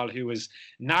Dart as well, who was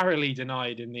narrowly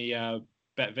denied in the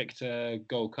BetVictor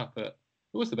Gold Cup at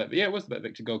It was the Bet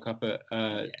Victor Gold Cup at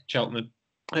Cheltenham.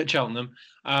 At Cheltenham,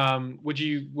 would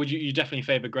you definitely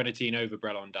favour Grenadine over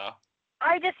Brelon d'Ars?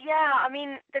 I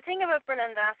mean, the thing about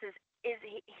Brelon d'Ars is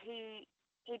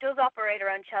he does operate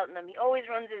around Cheltenham. He always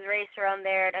runs his race around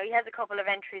there. Now he has a couple of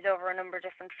entries over a number of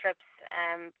different trips,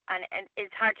 and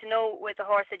it's hard to know with the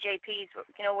horse at JP's,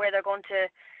 where they're going to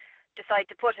decide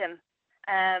to put him.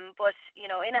 But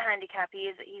in a handicap,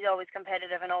 he's always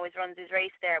competitive and always runs his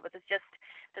race there. But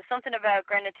there's something about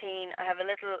Grenadine. I have a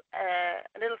little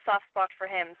soft spot for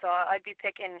him, so I'd be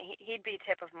picking. He'd be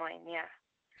tip of mine, yeah.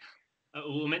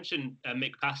 We'll mention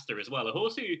Mick Pastor as well, a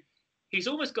horse who he's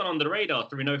almost gone under the radar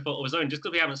through no fault of his own, just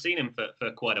because we haven't seen him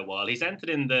for quite a while. He's entered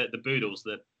in the Boodles,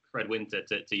 the Fred Winter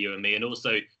to you and me, and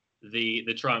also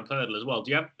the Triumph Hurdle as well.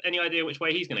 Do you have any idea which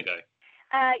way he's going to go?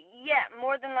 Yeah,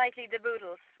 more than likely the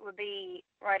Boodles would be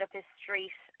right up his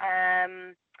street.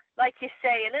 Like you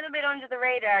say, a little bit under the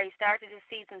radar. He started his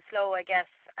season slow, I guess.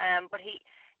 But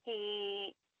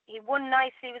he won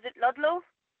nicely. Was it Ludlow?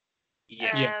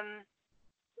 Yeah.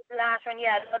 Last one,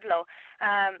 yeah, Ludlow.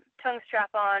 Tongue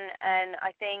strap on, and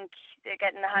I think they're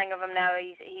getting the hang of him now.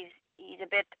 He's a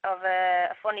bit of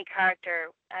a funny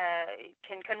character.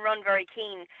 Can run very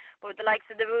keen. But with the likes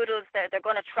of the Boodles, they're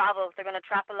going to travel. They're going to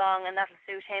trap along, and that'll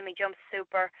suit him. He jumps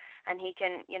super, and he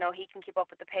can keep up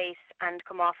with the pace and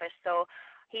come off it. So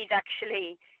he's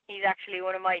actually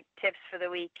one of my tips for the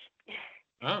week.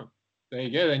 Oh, there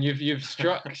you go. Then you've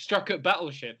struck at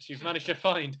battleships. You've managed to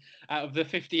find out of the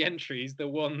 50 entries the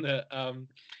one that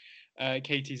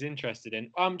Katie's interested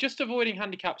in. Just avoiding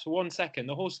handicaps for 1 second.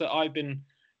 The horse that I've been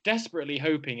desperately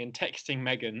hoping and texting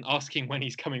Megan asking when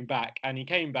he's coming back, and he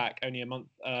came back only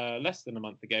less than a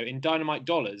month ago in Dynamite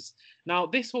Dollars. Now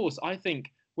this horse, I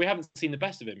think we haven't seen the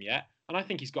best of him yet, and I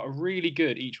think he's got a really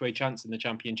good each way chance in the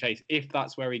Champion Chase if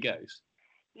that's where he goes.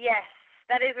 Yes,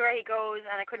 that is where he goes,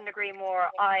 and I couldn't agree more.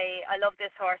 I love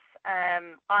this horse.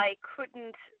 I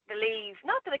couldn't believe,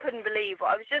 not that I couldn't believe, but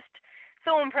I was just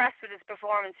so impressed with his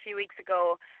performance a few weeks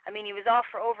ago. I mean, he was off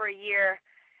for over a year.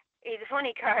 He's a funny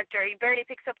character. He barely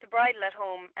picks up the bridle at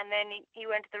home, and then he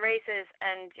went to the races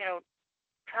and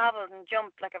traveled and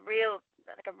jumped like a real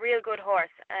good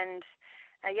horse. And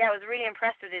I was really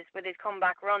impressed with his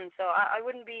comeback run. So I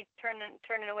wouldn't be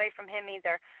turning away from him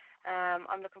either.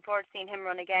 I'm looking forward to seeing him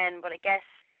run again. But I guess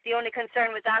the only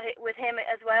concern with him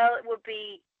as well would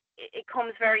be it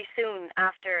comes very soon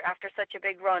after such a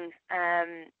big run.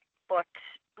 But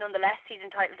nonetheless, he's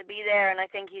entitled to be there, and I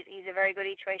think he's a very good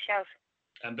each way shout.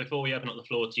 And before we open up the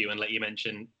floor to you and let you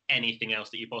mention anything else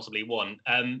that you possibly want,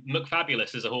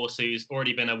 McFabulous is a horse who's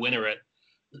already been a winner at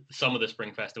some of the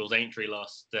spring festivals, Aintree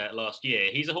last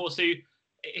year. He's a horse who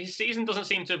his season doesn't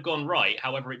seem to have gone right.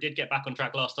 However, it did get back on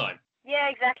track last time. Yeah,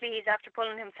 exactly. He's after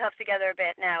pulling himself together a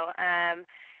bit now,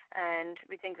 and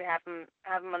we think we have him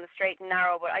on the straight and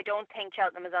narrow. But I don't think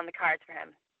Cheltenham is on the cards for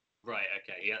him. Right,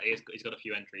 okay. Yeah, he's got a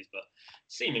few entries, but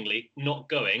seemingly not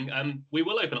going. We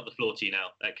will open up the floor to you now,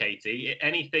 Katie.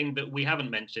 Anything that we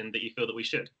haven't mentioned that you feel that we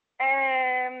should?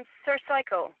 Sir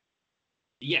Psycho.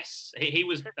 Yes, he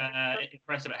was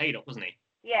impressive at Haydock, wasn't he?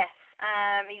 Yes,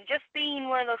 he's just been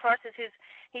one of those horses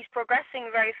he's progressing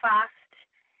very fast.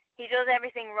 He does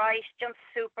everything right, jumps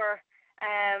super,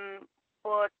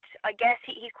 but I guess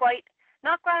he's quite,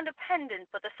 not ground dependent,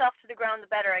 but the softer the ground,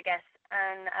 the better, I guess.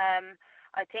 And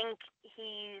I think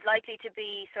he's likely to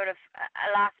be sort of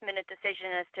a last-minute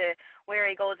decision as to where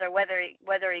he goes or whether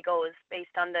he goes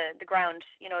based on the ground.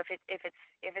 If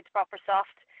it's proper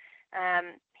soft,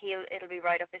 it'll be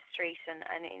right up his street, and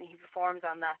he performs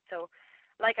on that. So,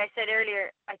 like I said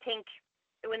earlier, I think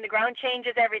when the ground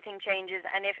changes, everything changes,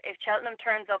 and if Cheltenham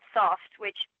turns up soft,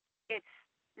 which it's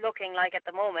looking like at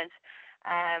the moment,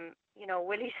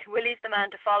 Willie's the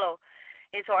man to follow.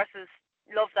 His horses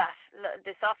love that.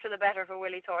 The softer the better for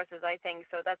Willie's horses, I think.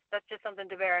 So that's just something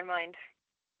to bear in mind.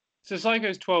 So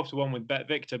Psycho's 12-1 with Bet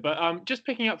Victor, but just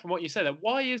picking up from what you said,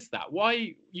 why is that?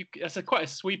 That's quite a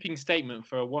sweeping statement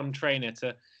for one trainer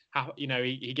to have.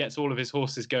 He gets all of his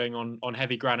horses going on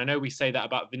heavy ground. I know we say that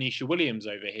about Venetia Williams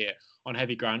over here on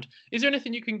heavy ground. Is there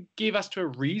anything you can give us to a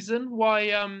reason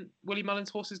why Willie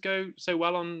Mullins' horses go so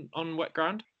well on wet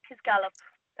ground? His gallop.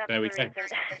 That's there we the go.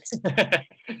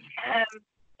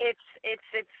 It's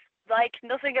like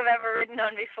nothing I've ever ridden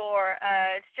on before.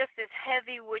 It's just this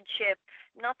heavy wood chip,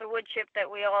 not the wood chip that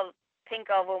we all think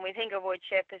of when we think of wood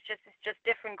chip. It's just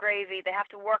different gravy. They have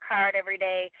to work hard every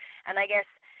day, and I guess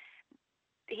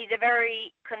he's a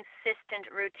very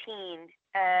consistent routine.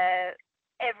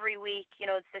 Every week,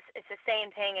 it's the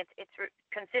same thing. It's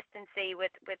consistency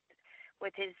with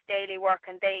his daily work,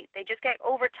 and they just get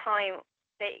over time.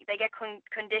 They get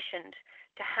conditioned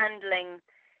to handling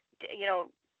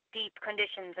deep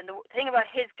conditions. And the thing about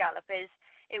his gallop is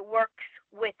it works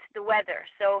with the weather.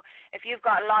 So if you've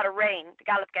got a lot of rain, the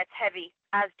gallop gets heavy,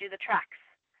 as do the tracks.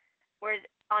 Whereas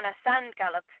on a sand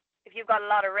gallop, if you've got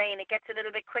a lot of rain, it gets a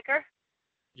little bit quicker.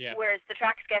 Yeah. Whereas the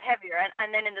tracks get heavier,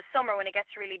 and then in the summer when it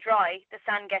gets really dry, the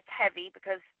sand gets heavy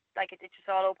because like it just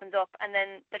all opens up, and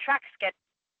then the tracks get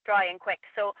dry and quick.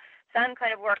 So sand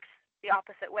kind of works the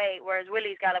opposite way, whereas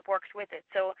Willie's gallop works with it.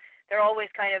 So they're always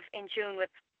kind of in tune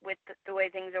with the way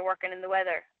things are working in the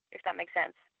weather, if that makes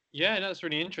sense. Yeah, that's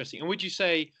really interesting. And would you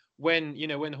say when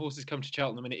horses come to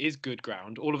Cheltenham and it is good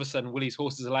ground, all of a sudden Willie's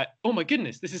horses are like, oh my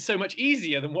goodness, this is so much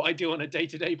easier than what I do on a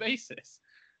day-to-day basis?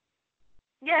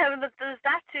 Yeah, well, there's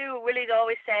that too. Willie's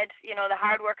always said, the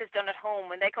hard work is done at home.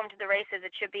 When they come to the races,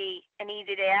 it should be an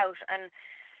easy day out. And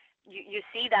you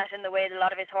see that in the way that a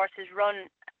lot of his horses run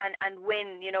and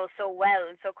win, so well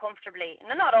and so comfortably. And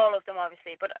not all of them,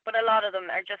 obviously, but a lot of them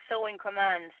are just so in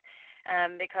command.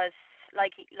 Because,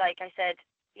 like I said,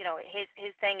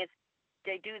 his thing is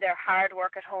they do their hard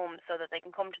work at home so that they can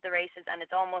come to the races, and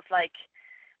it's almost like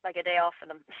a day off for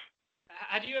them.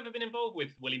 Had you ever been involved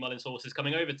with Willie Mullins' horses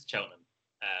coming over to Cheltenham?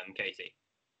 Katie?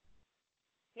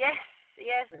 Yes,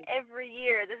 every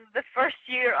year. This is the first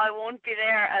year I won't be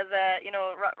there as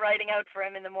riding out for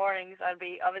him in the mornings. I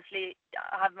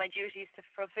have my duties to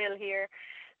fulfill here.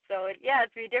 So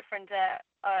it'd be different.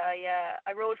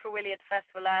 I rode for Willie at the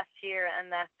festival last year,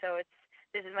 and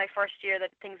this is my first year that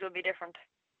things will be different.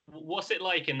 What's it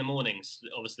like in the mornings,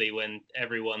 obviously, when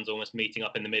everyone's almost meeting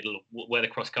up in the middle of where the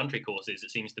cross-country course is,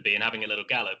 it seems to be, and having a little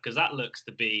gallop? Because that looks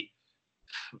to be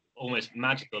almost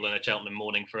magical in a Cheltenham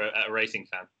morning for a racing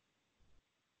fan.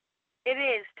 It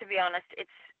is, to be honest.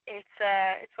 It's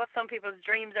what some people's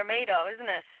dreams are made of, isn't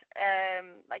it?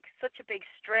 Like such a big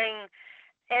string.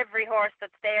 Every horse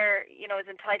that's there, is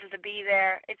entitled to be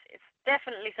there. It's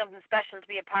definitely something special to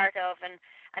be a part of, and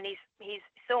he's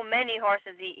so many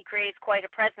horses. He creates quite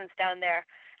a presence down there.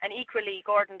 And equally,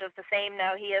 Gordon does the same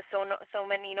now. He has so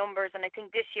many numbers, and I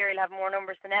think this year he'll have more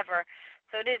numbers than ever.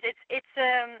 So it's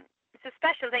a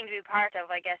special thing to be part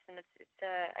of, I guess, and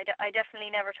I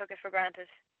definitely never took it for granted.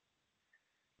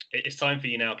 It's time for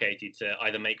you now, Katie, to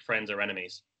either make friends or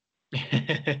enemies.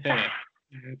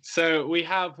 So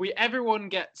everyone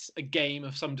gets a game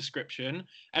of some description.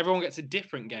 Everyone gets a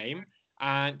different game.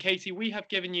 And Katie, we have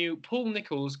given you Paul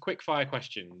Nicholls quick-fire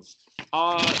questions.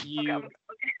 Are you? Okay.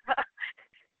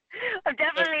 I'm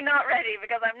definitely not ready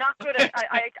because I'm not good at.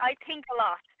 I think a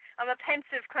lot. I'm a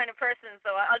pensive kind of person,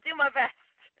 so I'll do my best.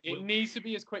 It needs to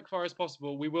be as quick fire as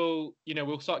possible. We will,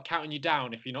 we'll start counting you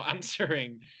down if you're not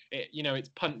answering. It's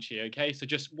punchy, okay? So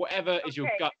just whatever is your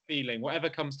gut feeling, whatever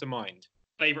comes to mind.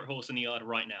 Favourite horse in the yard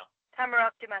right now?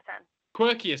 Tamaroc du Matin.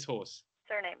 Quirkiest horse?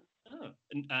 Surname.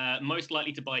 Oh. Most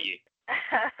likely to bite you?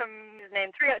 His name,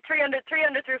 300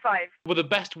 through 5. Well, the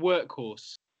best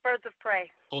workhorse? Birds of Prey.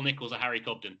 Paul Nicholls or Harry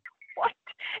Cobden? What?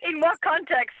 In what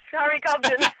context? Harry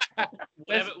Cobden.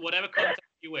 whatever context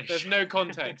you wish. There's no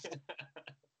context.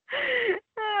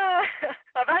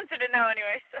 I've answered it now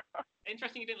anyway. So.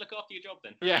 Interesting you didn't look after your job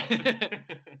then. Yeah.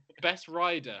 Best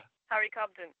rider? Harry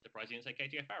Cobden. Surprised you didn't say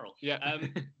Katie O'Farrell. Yeah.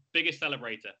 Biggest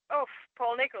celebrator? Oh,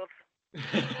 Paul Nicholls.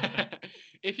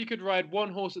 If you could ride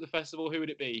one horse at the festival, who would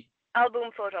it be?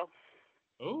 Album Photo.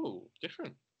 Oh,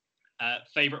 different.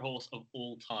 Favourite horse of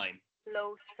all time?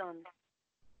 Low Sun.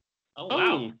 Oh, wow.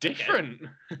 Oh, different.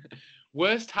 Okay.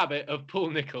 Worst habit of Paul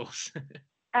Nicholls?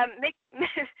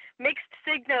 Mixed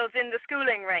signals in the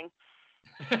schooling ring.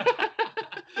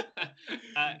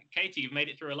 Katie, you've made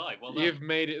it through alive. Well done. You've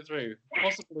made it through.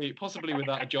 Possibly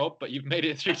without a job, but you've made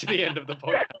it through to the end of the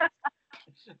podcast.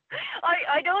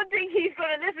 I don't think he's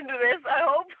going to listen to this, I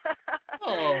hope.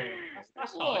 Oh,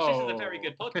 that's harsh. This is a very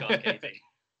good podcast, Katie.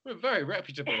 We're very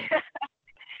reputable.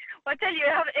 Well, I tell you,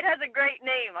 it has a great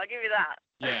name. I'll give you that.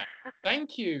 Yeah.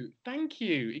 Thank you.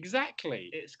 Exactly.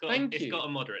 It's got a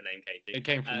moderate name, Katie. It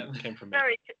came from me.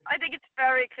 I think it's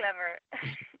very clever.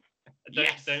 Don't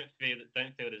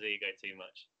feel his ego too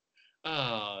much.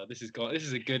 Ah, this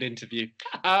is a good interview.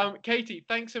 Katie,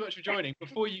 thanks so much for joining.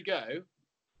 Before you go,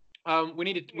 we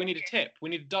need a tip. We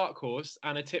need a dark horse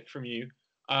and a tip from you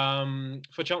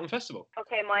for Cheltenham Festival.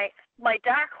 Okay, my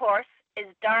dark horse is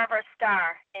Darver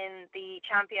Star in the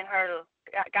Champion Hurdle,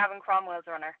 Gavin Cromwell's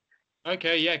runner.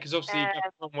 Okay, yeah, because obviously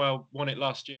Gavin Cromwell won it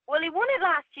last year. Well, he won it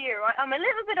last year. I'm a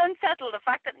little bit unsettled the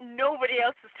fact that nobody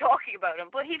else is talking about him,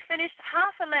 but he finished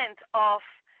half a length off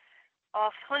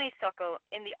Honeysuckle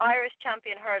in the Irish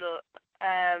Champion Hurdle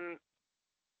a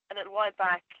little while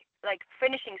back, like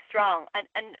finishing strong, and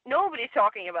nobody's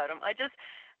talking about him. I just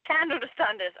can't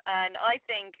understand it, and I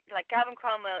think like Gavin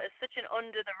Cromwell is such an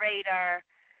under the radar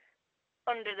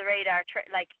under the radar,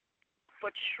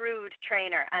 but shrewd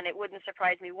trainer, and it wouldn't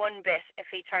surprise me one bit if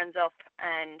he turns up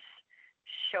and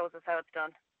shows us how it's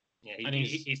done. Yeah,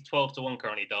 he's 12-1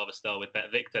 currently, Darvastar with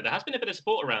Bet Victor. There has been a bit of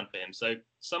support around for him, so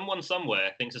someone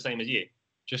somewhere thinks the same as you.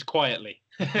 Just quietly.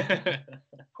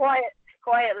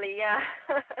 Quietly, yeah.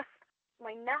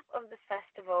 My nap of the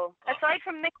festival, aside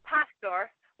from Mick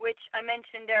Pastor, which I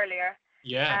mentioned earlier,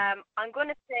 I'm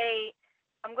gonna say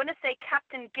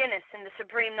Captain Guinness in the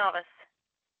Supreme Novice.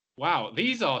 Wow,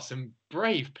 these are some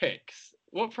brave picks.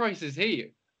 What price is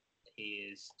he?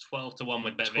 He is 12-1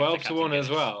 with Bet Victor. 12-1 as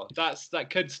well. That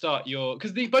could start your,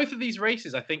 because both of these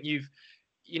races, I think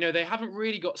they haven't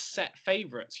really got set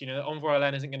favourites. Envoy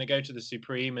Allen isn't going to go to the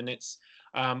Supreme, and it's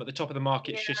at the top of the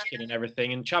market, Shishkin and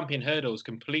everything, and Champion Hurdle's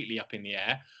completely up in the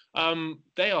air.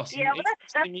 They are. Yeah, well,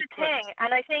 that's the thing,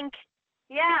 and I think,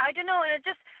 I don't know, and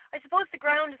I suppose the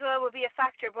ground as well would be a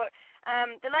factor, but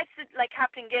the likes of like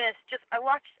Captain Guinness,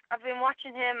 I've been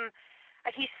watching him.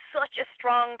 Like, he's such a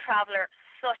strong traveller,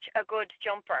 such a good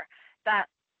jumper that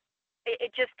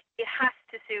it has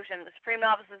to suit him. The Supreme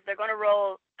Novices, they're going to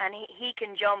roll, and he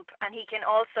can jump, and he can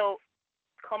also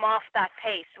come off that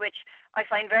pace, which I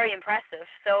find very impressive.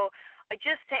 So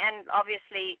and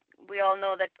obviously we all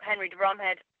know that Henry de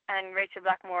Bromhead and Rachel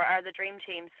Blackmore are the dream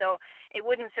team. So it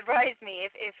wouldn't surprise me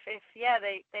if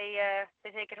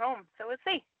they take it home. So we'll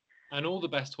see. And all the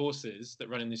best horses that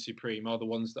run in the Supreme are the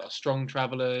ones that are strong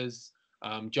travellers,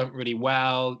 jump really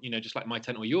well, just like My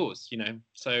Tent or Yours,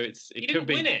 So he didn't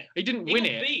win it. He didn't win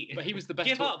it, but he was the best.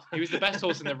 He was the best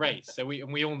horse in the race. So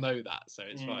we all know that. So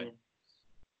it's fine.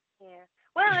 Yeah.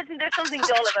 Well, isn't there something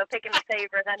dull about picking the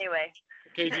favourite anyway?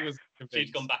 Katie was convinced.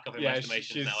 She's gone back up in my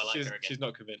estimation now. I like her again. She's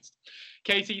not convinced.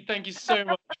 Katie, thank you so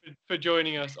much for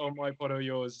joining us on My Pod or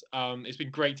Yours. It's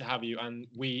been great to have you, and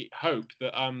we hope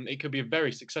that it could be a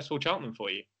very successful Cheltenham for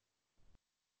you.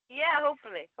 Yeah,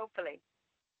 hopefully.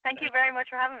 Thank you very much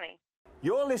for having me.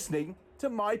 You're listening to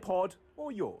My Pod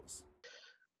or Yours.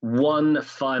 One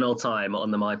final time on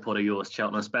the My Pod or Yours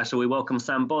Cheltenham special, we welcome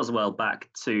Sam Boswell back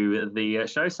to the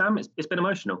show. Sam, it's been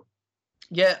emotional.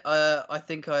 Yeah, I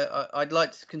think I'd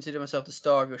like to consider myself the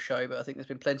star of your show, but I think there's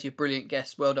been plenty of brilliant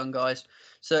guests. Well done, guys.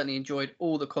 Certainly enjoyed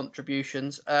all the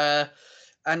contributions.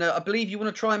 And I believe you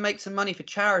want to try and make some money for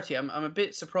charity. I'm a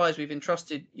bit surprised we've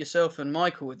entrusted yourself and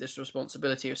Michael with this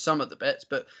responsibility of some of the bets,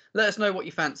 but let us know what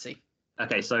you fancy.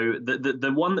 Okay, so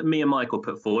the one that me and Michael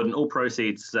put forward, and all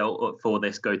proceeds for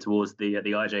this go towards the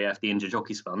IJF, the Injured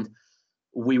Jockeys Fund.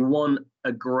 We want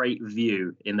a great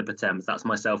view in the Potemps. That's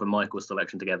myself and Michael's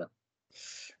selection together.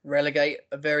 Relegate,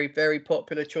 a very, very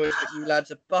popular choice, but you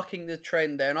lads are bucking the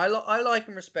trend there, and I like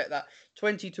and respect that.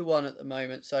 20-1 at the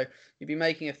moment, so you'd be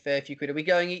making a fair few quid. Are we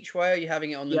going each way, or are you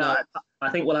having it on the night?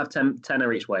 I think we'll have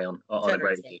tenner each way on a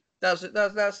great view. I think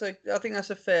that's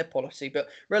a fair policy, but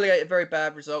relegate a very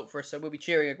bad result for us, so we'll be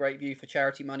cheering a great view for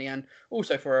charity money and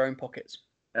also for our own pockets.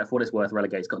 For what it's worth,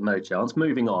 Relegate's got no chance.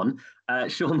 Moving on,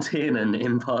 Sean Tiernan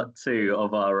in part 2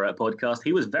 of our podcast,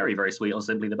 he was very, very sweet on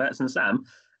Simply the Bets, and Sam,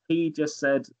 he just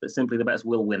said that Simply the Bets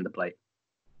will win the plate.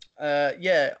 I'm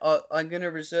going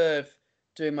to reserve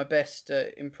doing my best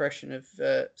impression of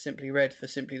Simply Red for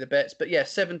Simply the Bets. But yeah,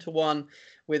 7-1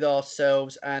 with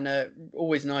ourselves, and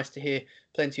always nice to hear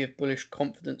plenty of bullish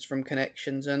confidence from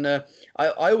connections. And I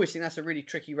always think that's a really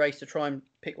tricky race to try and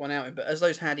pick one out in. But as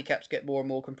those handicaps get more and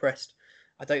more compressed,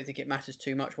 I don't think it matters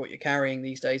too much what you're carrying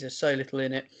these days. There's so little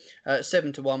in it.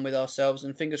 7-1 with ourselves,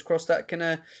 and fingers crossed that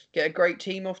can get a great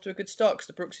team off to a good start, because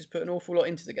the Brookses put an awful lot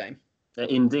into the game.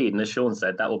 Indeed, and as Sean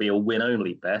said, that will be a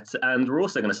win-only bet. And we're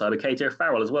also going to side with Katie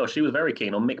O'Farrell as well. She was very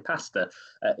keen on Mick Pastor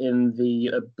in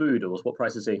the Boodles. What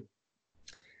price is he?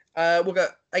 We'll go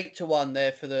 8-1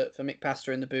 there for Mick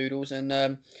Pastor in the Boodles,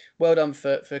 and well done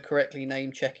for correctly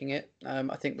name checking it.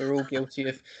 I think we're all guilty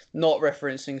of not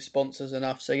referencing sponsors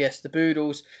enough. So yes, the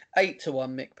Boodles 8-1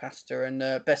 Mick Pastor,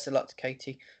 and best of luck to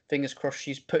Katie. Fingers crossed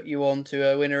she's put you on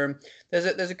to a winner, and there's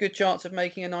a good chance of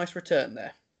making a nice return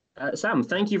there. Sam,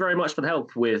 thank you very much for the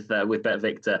help with Bet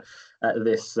Victor at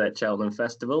this Cheltenham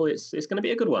Festival. It's going to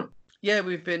be a good one. Yeah,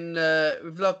 we've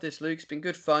loved this, Luke. It's been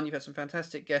good fun. You've had some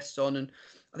fantastic guests on, and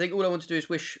I think all I want to do is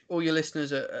wish all your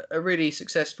listeners a really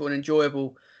successful and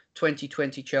enjoyable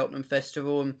 2020 Cheltenham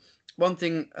Festival. And one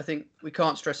thing I think we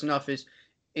can't stress enough is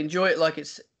enjoy it like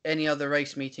it's any other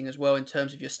race meeting as well, in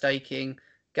terms of your staking.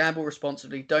 Gamble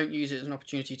responsibly. Don't use it as an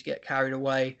opportunity to get carried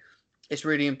away. It's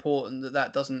really important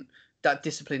that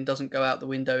discipline doesn't go out the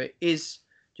window. It is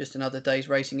just another day's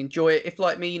racing. Enjoy it. If,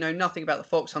 like me, you know nothing about the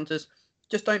Fox Hunters,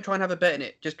 just don't try and have a bet in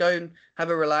it. Just go and have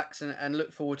a relax and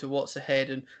look forward to what's ahead,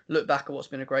 and look back at what's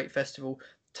been a great festival.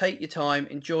 Take your time,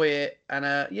 enjoy it, and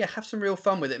have some real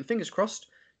fun with it. And fingers crossed,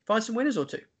 find some winners or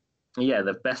two. Yeah,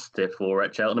 the best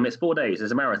for Cheltenham. It's 4 days.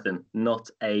 It's a marathon, not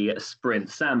a sprint.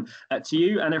 Sam, to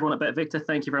you and everyone at BetVictor,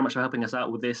 thank you very much for helping us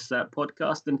out with this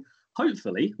podcast. And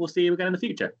hopefully we'll see you again in the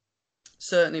future.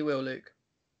 Certainly will, Luke.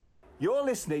 You're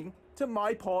listening to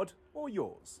My Pod or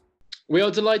Yours. We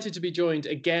are delighted to be joined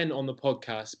again on the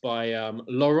podcast by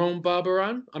Laurent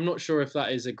Barbarin. I'm not sure if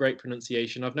that is a great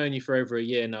pronunciation. I've known you for over a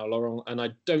year now, Laurent, and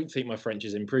I don't think my French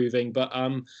is improving. But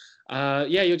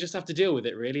you'll just have to deal with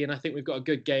it, really. And I think we've got a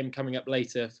good game coming up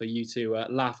later for you to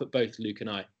laugh at both Luke and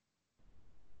I.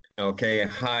 Okay.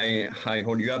 Hi,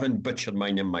 all. You haven't butchered my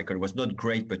name, Michael. It was not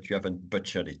great, but you haven't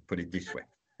butchered it. Put it this way.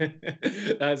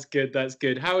 That's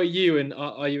good. How are you? And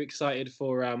are you excited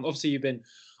for? Obviously, you've been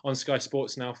on Sky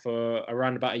Sports now for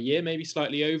around about a year, maybe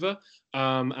slightly over.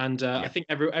 I think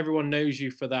everyone knows you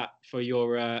for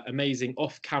your amazing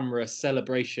off-camera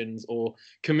celebrations or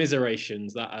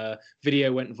commiserations. That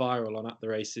video went viral on At the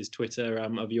Race's Twitter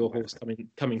of your horse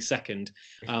coming second.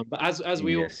 But as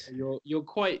we all know,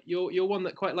 you're one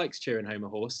that quite likes cheering home a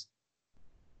horse.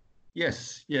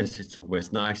 Yes, it's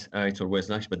always nice.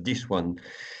 But this one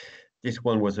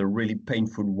was a really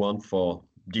painful one for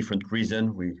different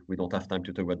reason. We don't have time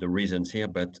to talk about the reasons here,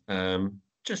 but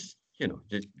just you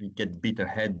get beat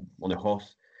ahead on a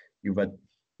horse you've had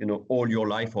all your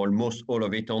life, almost all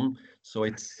of it on. So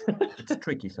it's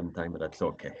tricky sometimes, but that's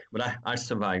okay. But I'll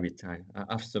survive it.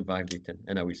 I've survived it,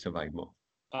 and I will survive more.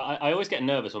 I always get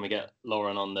nervous when we get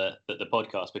Laurent on the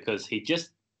podcast because he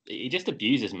just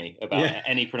abuses me about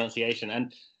any pronunciation,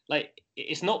 and like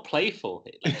it's not playful.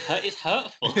 It's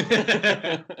hurtful.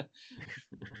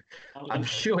 I'm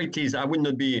sure it is. I would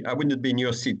not be in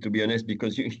your seat, to be honest,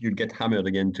 because you'll get hammered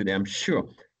again today. I'm sure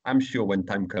when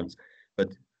time comes, but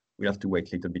we'll have to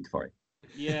wait a little bit for it.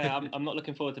 Yeah, I'm not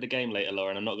looking forward to the game later,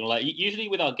 Laurent. I'm not going to lie. Usually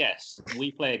with our guests,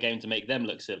 we play a game to make them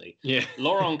look silly. Yeah.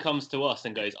 Laurent comes to us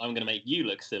and goes, "I'm going to make you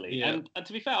look silly." Yeah. And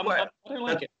to be fair, I don't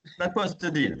like it. That was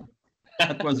the deal.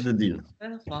 That was the deal.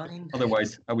 Fine.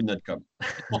 Otherwise, I would not come.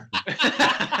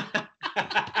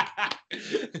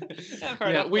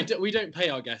 We don't pay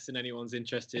our guests, and anyone's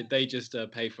interested. They just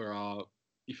pay for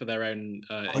their own.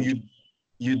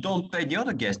 You don't pay the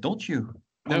other guests, don't you?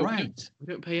 No, all right. We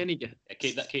don't pay any guests. Yeah,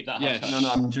 keep that. Yeah. No,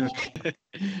 I'm joking.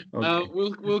 Okay.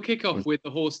 We'll kick off with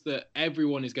the horse that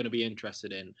everyone is going to be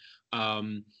interested in.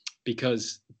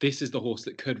 Because this is the horse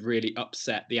that could really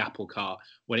upset the apple cart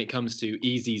when it comes to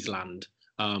Easy's-Land,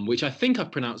 which I think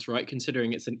I've pronounced right,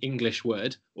 considering it's an English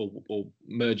word or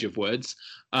merge of words.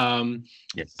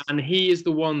 Yes. And he is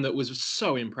the one that was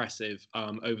so impressive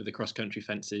over the cross-country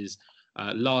fences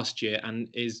last year, and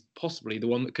is possibly the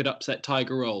one that could upset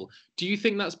Tiger Roll. Do you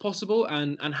think that's possible?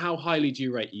 And how highly do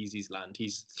you rate Easy's-Land?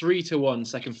 He's 3-1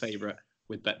 second favourite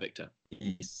with BetVictor.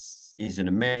 He's an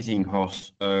amazing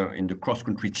horse in the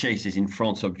cross-country chases in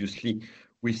France, obviously.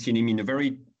 We've seen him in a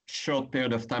very short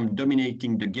period of time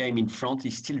dominating the game in France.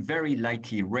 He's still very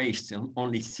lightly raced,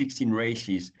 only 16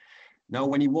 races. Now,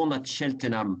 when he won at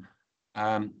Cheltenham,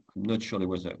 I'm not sure there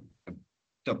was a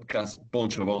top-class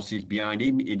bunch of horses behind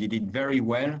him. He did it very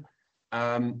well.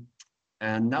 And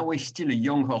now he's still a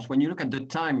young horse. When you look at the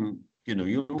time,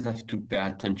 you always have to pay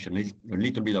attention, a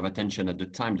little bit of attention at the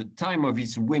time. The time of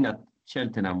his win at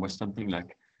Cheltenham was something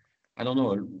like,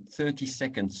 30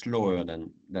 seconds slower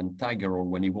than Tiger Roll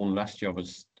when he won last year.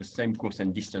 Was the same course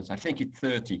and distance. I think it's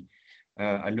 30.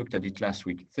 I looked at it last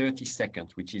week. 30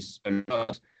 seconds, which is a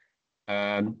lot.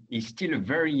 He's still a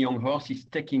very young horse. He's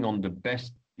taking on the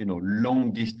best,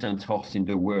 long distance horse in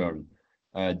the world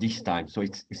this time. So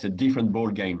it's a different ball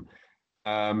game.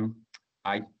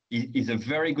 He's a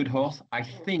very good horse. I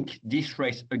think this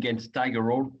race against Tiger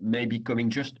Roll may be coming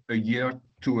just a year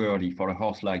too early for a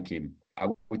horse like him. I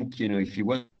think, if he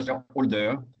was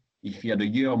older, if he had a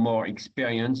year more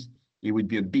experience, he would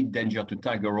be a big danger to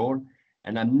Tiger Roll.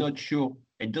 And I'm not sure,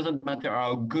 it doesn't matter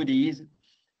how good he is,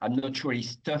 I'm not sure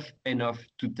he's tough enough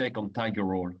to take on Tiger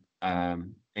Roll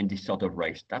in this sort of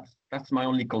race. That's my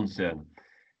only concern.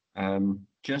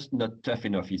 Just not tough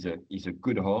enough. He's a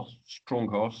good horse, strong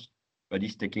horse, but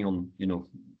he's taking on,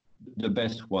 the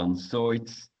best one. So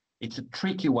it's a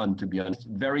tricky one, to be honest,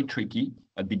 very tricky.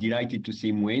 I'd be delighted to see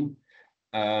him win.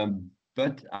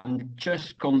 But I'm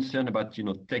just concerned about,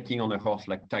 taking on a horse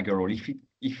like Tiger Roll.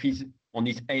 If he's on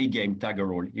his A game, Tiger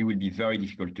Roll, he will be very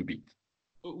difficult to beat.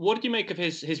 What did you make of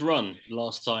his run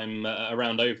last time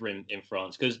around over in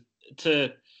France? Because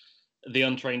to the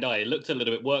untrained eye, it looked a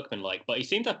little bit workmanlike, but he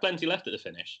seemed to have plenty left at the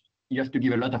finish. You have to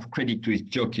give a lot of credit to his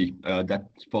jockey. That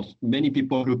for many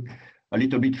people look a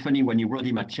little bit funny when you rode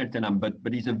him at Cheltenham,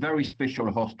 but he's a very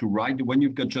special horse to ride. When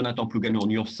you've got Jonathan Plouganeau on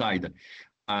your side,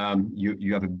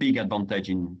 you have a big advantage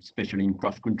especially in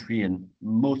cross country and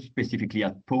most specifically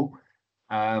at Pau.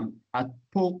 At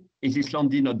Pau, Isis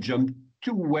Land did not jump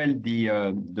too well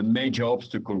the major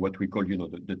obstacle, what we call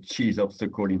the cheese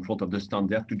obstacle in front of the stand.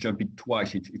 They have to jump it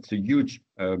twice. It's a huge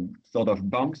sort of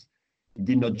bounce. He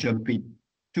did not jump it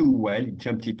too well. He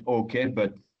jumped it okay,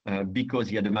 but because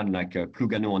he had a man like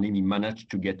Plougano on him, he managed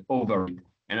to get over it.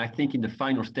 And I think in the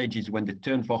final stages, when they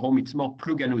turn for home, it's more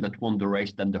Plougano that won the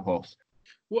race than the horse.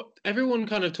 Well, everyone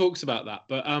kind of talks about that,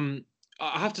 but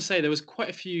I have to say there was quite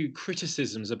a few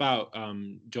criticisms about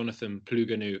Jonathan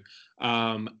Plougano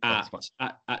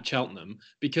at Cheltenham,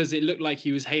 because it looked like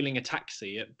he was hailing a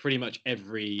taxi at pretty much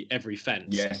every fence.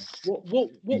 Yes. What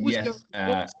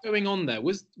was going on there?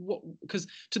 Because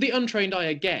to the untrained eye,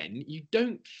 again,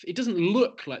 it doesn't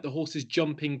look like the horse is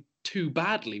jumping too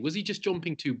badly. Was he just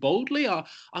jumping too boldly? I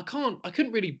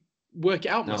couldn't really work it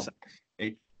out myself.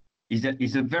 He's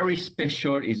a very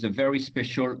special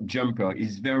jumper.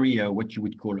 He's very what you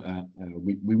would call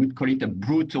we would call it a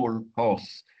brutal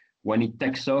horse. When he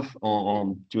takes off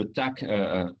to attack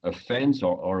a fence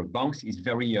or a bounce, he's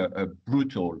very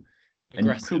brutal.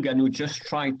 Aggressive. And Plougano just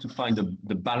tried to find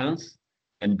the balance.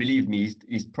 And believe me,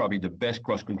 he's probably the best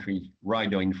cross-country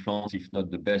rider in France, if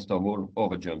not the best of all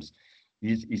over jumps.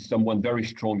 He's someone very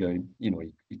strong.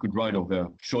 He could ride over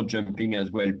short jumping as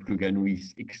well. Plougano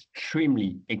is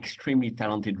extremely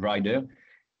talented rider,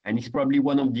 and he's probably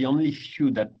one of the only few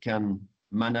that can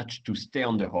manage to stay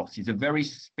on the horse. He's a very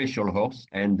special horse,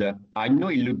 and I know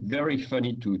he looked very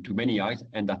funny to many eyes,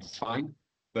 and that's fine.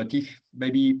 But if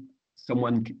maybe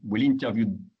someone will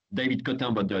interview David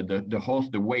Cotin about the horse,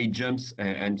 the way he jumps,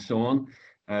 and so on.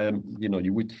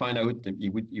 You would find out that he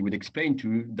would explain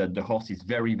to you that the horse is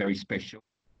very, very special.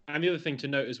 And the other thing to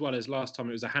note as well is last time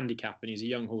it was a handicap and he's a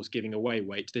young horse giving away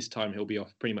weight. This time he'll be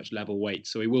off pretty much level weight,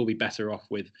 so he will be better off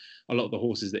with a lot of the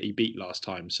horses that he beat last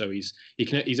time. So he's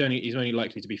only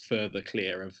likely to be further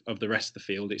clear of the rest of the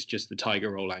field. It's just the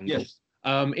Tiger Roll angle. Yes.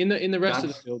 In the rest of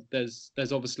the field, there's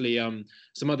obviously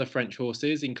some other French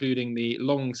horses, including the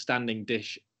long-standing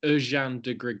dish Eugène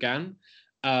de Gregan.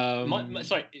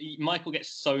 Sorry, Michael gets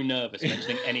so nervous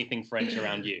mentioning anything French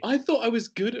around you. I thought I was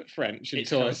good at French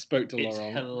until I spoke to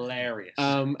Laurent. It's hilarious.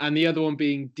 And the other one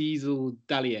being Diesel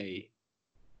Dallier.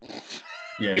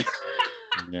 Yeah.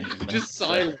 Just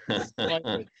silence.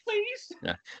 Please.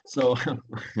 Yeah. So,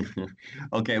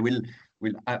 okay,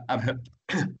 I've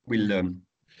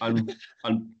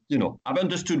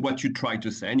understood what you tried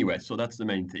to say anyway. So that's the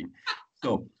main thing.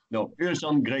 So. No,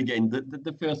 Eugène Gregan,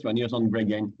 the first one, Eugène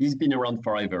Gregan, he's been around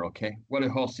forever, okay? What a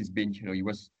horse he's been,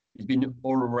 he's been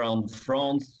all around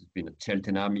France, he's been at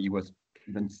Cheltenham, he was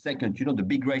even second, the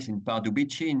big race in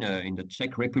Pardubice in the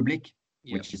Czech Republic,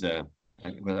 which is at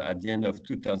the end of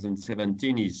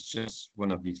 2017, he's just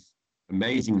one of these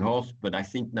amazing horses, but I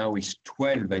think now he's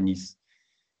 12 and he's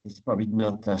probably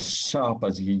not as sharp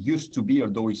as he used to be,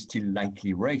 although he's still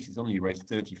lightly raced. He's only raced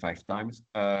 35 times.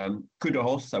 Good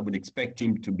horse, I would expect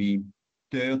him to be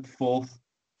third, fourth,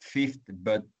 fifth,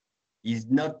 but he's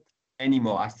not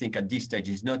anymore. I think at this stage,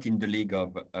 he's not in the league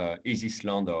of Isis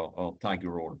Land or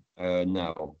Tiger Roll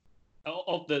now.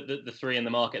 Of the three in the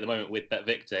market at the moment with Bet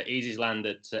Victor, Isis Land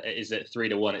is at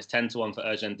 3-1. It's 10-1 for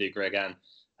Eugène de Gregan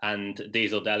and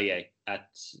Diesel Dallier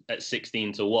at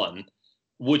 16-1.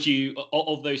 Would you,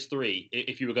 of those three,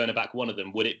 if you were going to back one of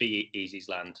them, would it be Isis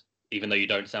Land, even though you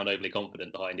don't sound overly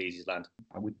confident behind Isis Land?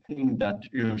 I would think that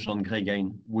Eugène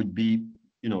Gregan would be,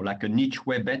 like an each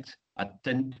way bet at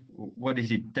 10. What is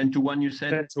it? 10-1, you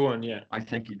said? 10-1, yeah. I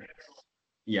think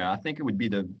it would be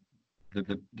the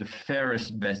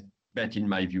fairest best bet in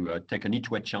my view. Take an each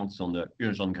way chance on the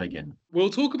Eugène Gregan. We'll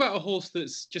talk about a horse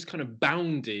that's just kind of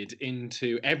bounded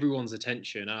into everyone's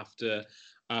attention after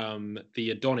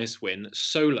the Adonis win,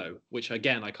 Solo, which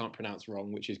again I can't pronounce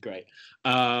wrong, which is great.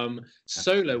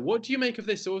 Solo, what do you make of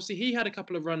this? So obviously he had a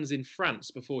couple of runs in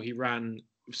France before he ran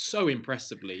so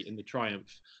impressively in the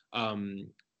Triumph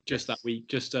just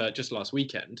last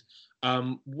weekend.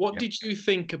 What did you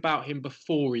think about him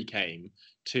before he came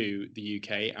to the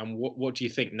UK, and what do you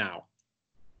think now?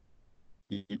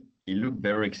 He looked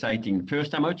very exciting.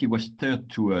 First time out, he was third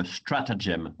to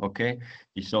Stratagem, okay?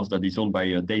 This horse that is owned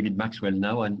by David Maxwell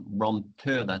now, and ran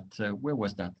third at, where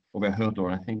was that? Over Hurdle,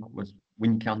 I think, was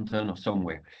Wincanton or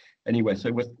somewhere. Anyway, so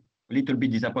it was a little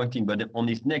bit disappointing, but on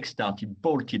his next start, he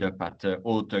bolted up at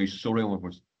Auteuil Solo.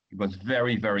 It was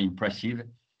very, very impressive.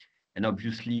 And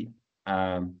obviously,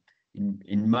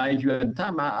 in my view at the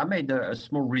time, I made a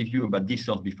small review about this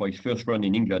horse before his first run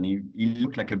in England. He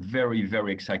looked like a very,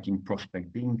 very exciting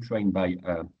prospect, being trained by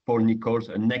Paul Nicholls,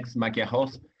 an ex-Macaire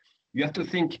horse. You have to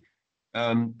think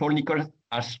Paul Nicholls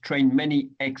has trained many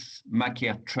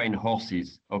ex-Macaire trained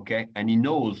horses, okay? And he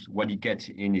knows what he gets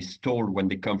in his stall when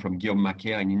they come from Guillaume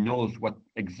Macaire, and he knows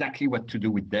exactly what to do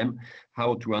with them,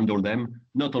 how to handle them,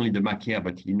 not only the Macaire,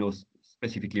 but he knows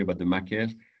specifically about the Macaire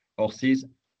horses.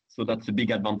 So that's a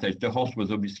big advantage. The horse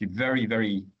was obviously very,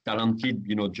 very talented,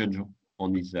 judge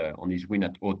on his win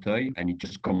at Auteuil, and he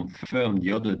just confirmed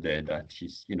the other day that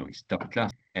he's top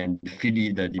class. And the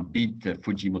filly that he beat,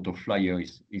 Fujimoto Flyer,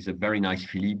 is a very nice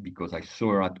filly, because I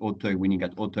saw her at Auteuil, winning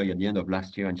at Auteuil at the end of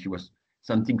last year, and she was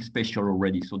something special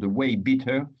already. So the way he beat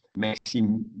her makes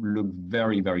him look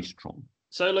very, very strong.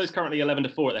 Solo's currently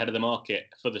 11-4 at the head of the market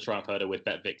for the Triumph Hurdle with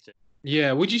Bet Victor.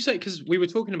 Yeah, would you say, because we were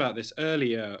talking about this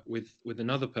earlier with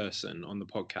another person on the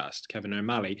podcast, Kevin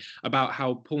O'Malley, about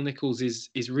how Paul Nicholls is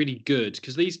really good,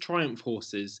 because these Triumph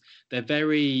horses, they're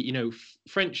very,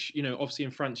 French, obviously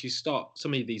in France you start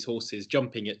some of these horses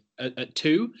jumping at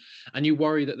 2, and you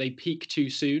worry that they peak too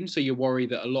soon, so you worry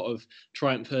that a lot of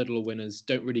Triumph Hurdle winners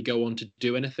don't really go on to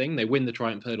do anything. They win the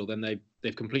Triumph Hurdle, then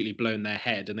they've completely blown their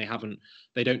head and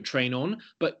they don't train on.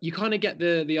 But you kind of get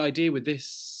the idea with this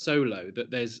Solo that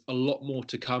there's a lot more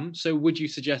to come. So would you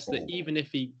suggest that even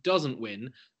if he doesn't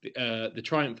win the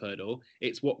Triumph Hurdle,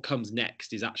 it's what comes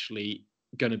next is actually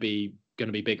going to be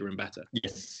bigger and better?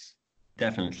 Yes,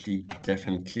 definitely.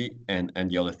 And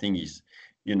the other thing is,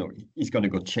 he's going to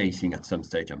go chasing at some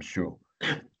stage, I'm sure.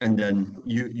 And then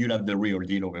you'll have the real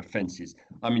deal over fences.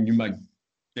 I mean,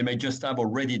 they may just have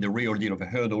already the real deal over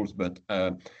hurdles, but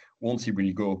once he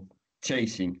will go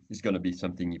chasing, it's going to be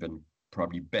something even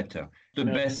probably better. The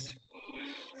best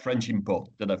French import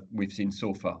that we've seen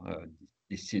so far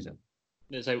this season.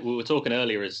 So we were talking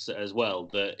earlier as well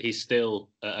that he's still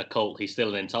a colt, he's still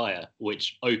an entire,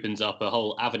 which opens up a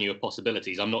whole avenue of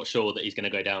possibilities. I'm not sure that he's going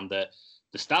to go down the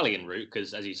stallion route,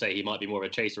 because, as you say, he might be more of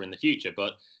a chaser in the future.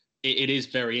 But it is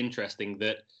very interesting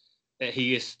that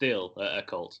he is still a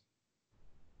colt.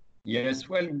 Yes,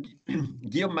 well,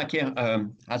 Guillaume Macaire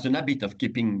has an habit of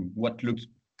keeping what looks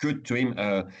good to him.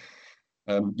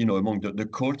 Among the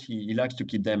colt, he likes to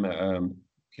keep them,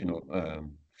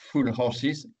 full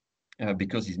horses,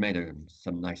 because he's made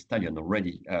some nice stallion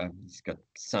already. He's got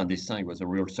Saint-Dessin. It was a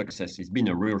real success. It's been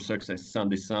a real success,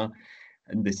 Saint-Dessin.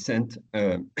 And they sent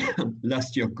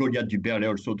last year Goliath du Berlay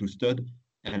also to stud.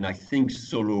 And I think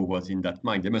Solo was in that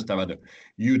mind. They must have had a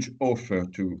huge offer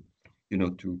to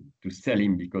sell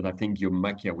him, because I think Guillaume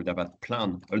Macaire would have had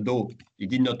plan, although he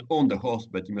did not own the horse,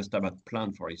 but he must have had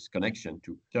plan for his connection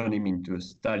to turn him into a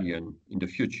stallion in the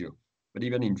future. But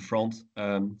even in France,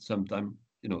 sometimes,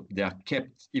 they are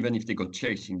kept, even if they go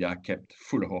chasing, they are kept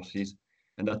full horses.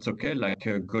 And that's okay, like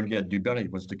Goliath du Berlay.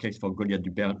 It was the case for Goliath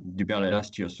du Berlay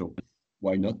last year, so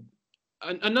why not?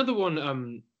 Another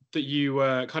one that you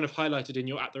kind of highlighted in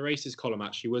your At the Races column,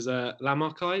 actually, was La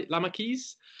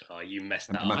Marquise. Oh, you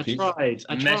messed that up. I tried.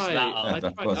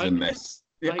 That was a mess.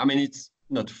 Yeah, I mean, it's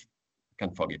not...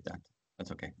 Can't forget that.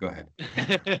 That's okay. Go ahead.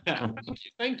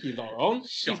 Thank you, Laurent.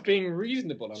 She's being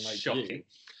reasonable, unlike Shocking.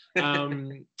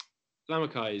 you. La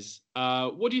Marquise,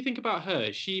 what do you think about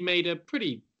her? She made a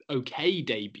pretty okay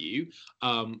debut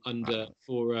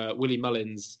for Willie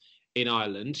Mullins in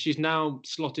Ireland. She's now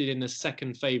slotted in as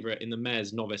second favourite in the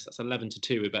Mares Novice. That's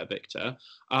 11-2 with Bet Victor.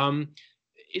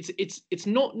 It's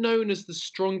not known as the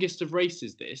strongest of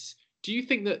races, this. Do you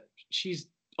think that she's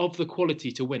of the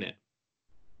quality to win it?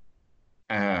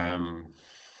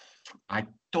 I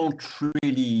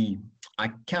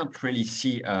can't really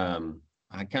see,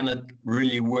 I cannot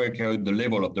really work out the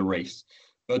level of the race.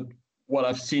 But what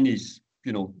I've seen is,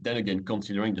 then again,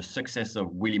 considering the success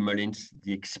of Willie Mullins,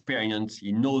 the experience,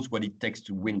 he knows what it takes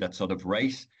to win that sort of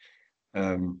race.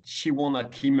 She won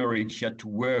at Limerick. She had to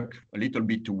work a little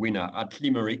bit to win at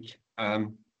Limerick.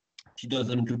 She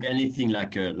doesn't look anything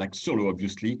like Solo,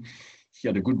 obviously. She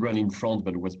had a good run in front,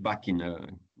 but was back in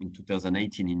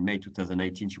 2018, in May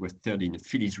 2018. She was third in the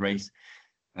fillies race.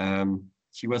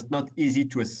 She was not easy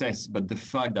to assess, but the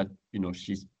fact that,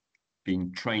 she's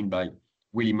being trained by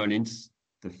Willie Mullins,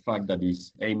 the fact that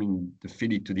he's aiming the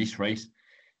filly to this race,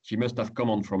 she must have come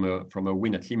on from a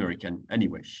win at Limerick. And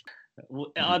anyway.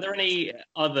 Are there any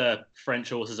other French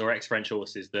horses or ex-French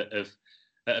horses that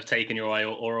have taken your eye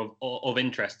or of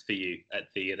interest for you at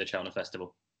the Cheltenham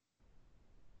Festival?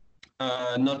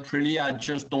 Not really. I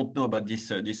just don't know about this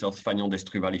horse Fagnon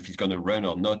d'Estruval, if he's going to run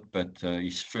or not. But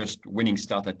his first winning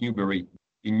start at Newbury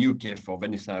in UK for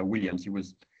Vanessa Williams, he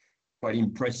was quite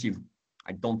impressive.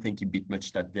 I don't think he beat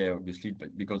much that day, obviously,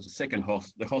 but because the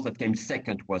horse that came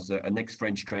second was an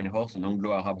ex-French trained horse, an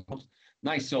Anglo-Arab horse.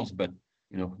 Nice horse, but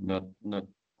not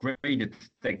great at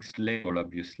stakes level,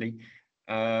 obviously.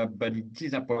 But it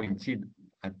disappointed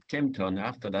at Kempton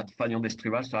after that, Fagnon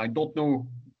d'Estrival. So I don't know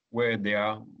where they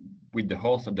are with the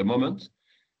horse at the moment,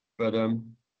 but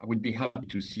I would be happy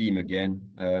to see him again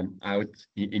out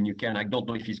in Newcastle. I don't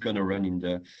know if he's going to run in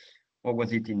the, what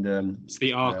was it in the? It's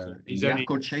the Arkle. He's the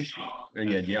Arkle chase.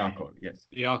 Yeah, the Arkle. Yes.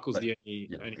 The Arkle's But, the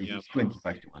only. It's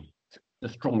 25 to 1. A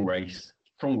strong race.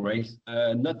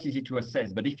 Not easy to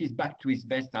assess, but if he's back to his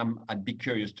best, I'd be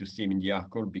curious to see him in the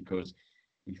Arkle, because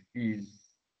if he's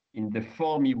in the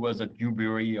form he was at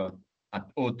Newbury or at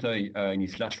Auteuil in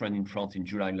his last run in France in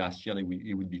July last year,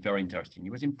 it would be very interesting. He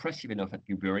was impressive enough at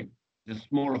Newbury. He's a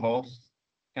small horse,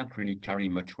 can't really carry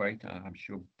much weight, I'm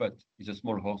sure, but he's a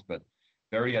small horse, but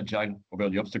very agile over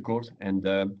the obstacles. And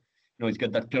he's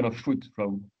got that turn of foot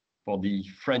for the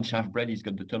French half-bred. He's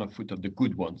got the turn of foot of the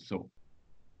good ones. So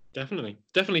definitely.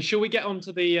 Shall we get on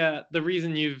to the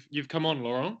reason you've come on,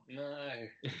 Laurent? No.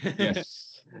 yes.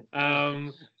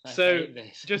 So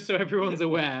just so everyone's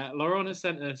aware, Laurent has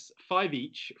sent us 5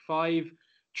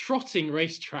 trotting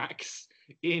racetracks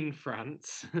in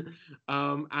France,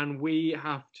 and we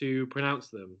have to pronounce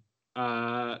them.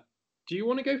 Do you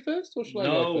want to go first, or shall I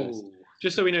go first?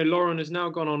 Just so we know, Laurent has now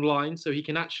gone online, so he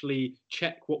can actually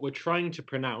check what we're trying to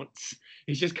pronounce.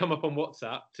 He's just come up on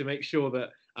WhatsApp to make sure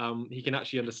that he can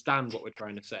actually understand what we're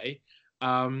trying to say.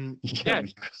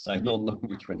 Because I don't know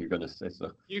which one you're going to say,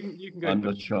 so you can go. I'm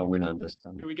not sure I will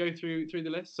understand. Can we go through the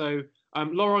list? So,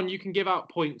 Laurent, you can give out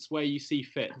points where you see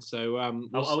fit. So, are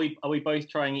we both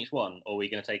trying each one, or are we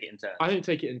going to take it in turns? I think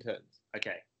take it in turns.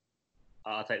 Okay,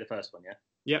 I'll take the first one. Yeah.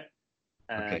 Yep.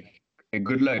 Okay.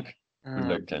 Good luck. Good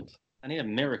luck, gents. I need a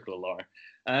miracle, Laurent.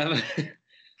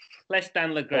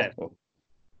 Plestin Le Greve.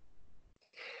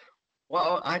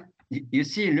 Well, you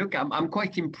see, look, I'm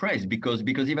quite impressed because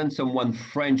even someone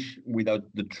French without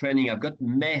the training I've got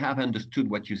may have understood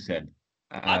what you said.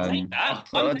 I take that.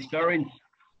 I'm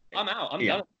out. I'm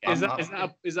done.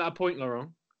 Is that a point, Laurent?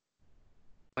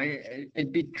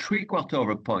 It'd be 3/4 of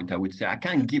a point, I would say. I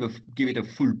can't give it a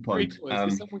full point. I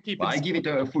give it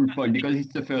a full point because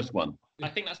it's the first one. I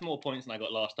think that's more points than I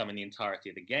got last time in the entirety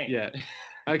of the game. Yeah.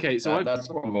 Okay, so that's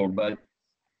horrible, but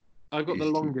I've got the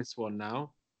longest one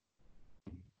now.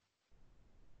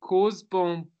 Cause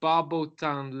bon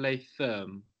barbotin les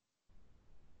fermes.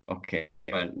 Okay,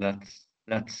 well,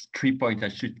 that's 3 points I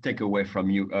should take away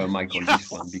from you, Michael, this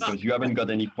one, because you haven't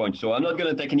got any points. So I'm not going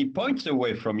to take any points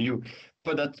away from you,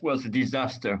 but that was a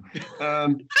disaster.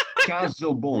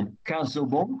 Casobon,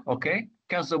 okay?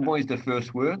 Casobon is the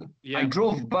first word. Yeah. I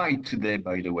drove by today,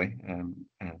 by the way.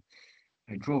 I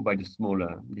drove by this small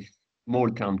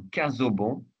town,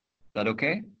 Casobon. Is that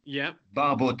okay? Yeah.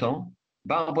 Barbotin,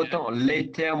 les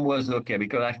termes was okay,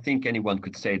 because I think anyone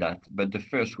could say that, but the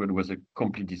first word was a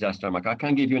complete disaster. I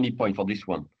can't give you any point for this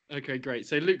one. Okay, great.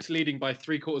 So Luke's leading by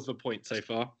 3/4 of a point so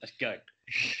far. Let's go.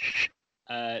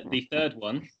 The third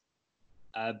one,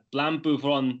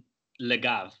 Blanc-Beuvron Le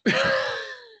Gave.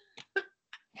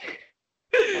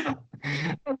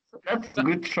 That's a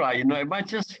good try. I might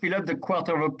just fill up the 1/4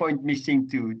 of a point missing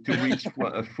to reach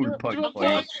a full point for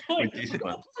you with this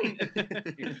one.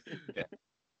 Yeah.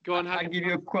 Go on, I'll give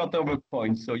you a 1/4 of a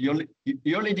point. So you're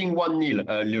leading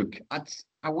 1-0, Luke. I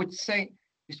would say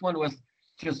this one was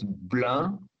just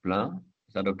blanc.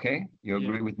 Is that okay? You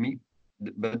agree with me?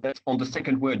 But that's on the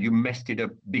second word. You messed it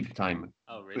up big time.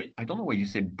 Oh, really? I don't know why you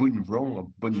say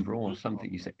Beuvron or something.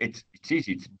 You say it's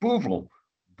easy. It's Beuvron.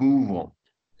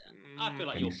 I feel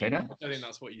like you say that. I think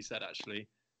that's what you said actually.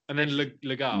 And then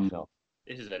Le Gave. No.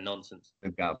 This is a nonsense. Le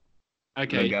Gave.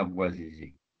 Okay. Le Gave was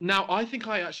easy. Now, I think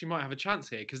I actually might have a chance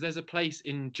here because there's a place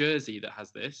in Jersey that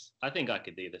has this. I think I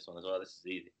could do this one as well. This is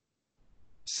easy.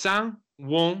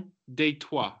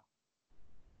 Saint-Ouen-des-Trois.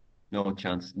 No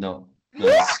chance. No.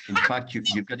 In fact, you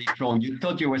got it wrong. You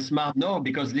thought you were smart. No,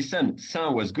 because listen,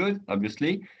 Saint was good,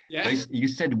 obviously. Yeah. But you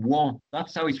said Ouen.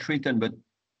 That's how it's written. But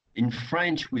in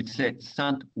French, we said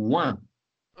Saint-Ouen.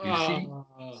 You see?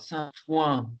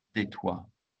 Saint-Ouen-des-Trois.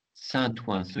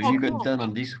 Saint-Ouen. So you got done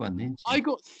on this one, didn't you? I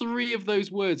got 3 of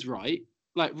those words right,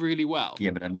 like really well.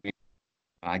 Yeah, but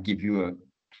I give you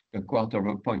a 1/4 of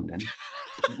a point then.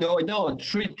 No,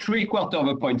 3/4 of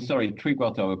a point. Sorry,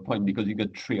 3/4 of a point because you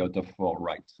got 3 out of 4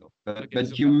 right. So,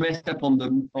 but you messed up on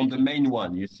the main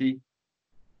one. You see.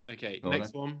 Okay, so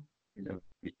next one.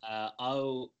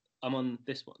 I'm on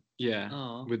this one. Yeah,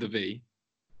 with a V.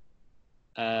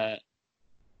 I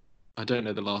don't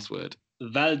know the last word.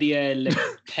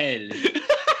 Valdier-le-Pel.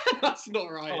 That's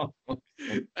not right.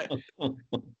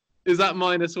 Is that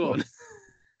 -1?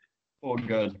 Oh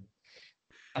God.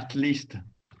 At least.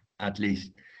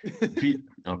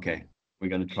 Okay, we're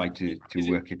going to try to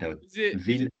work it out.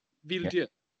 Villedieu.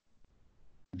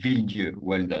 Villedieu.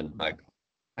 Well done, Michael.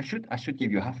 I should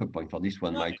give you half a point for this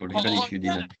one, Michael, even if you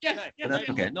didn't. Yes, But that's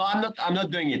okay. No, I'm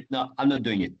not doing it. No, I'm not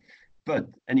doing it. But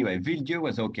anyway, Villedieu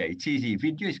was okay. It's easy.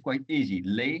 Villedieu is quite easy.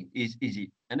 Lay is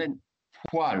easy. And then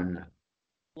poil.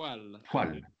 Poil.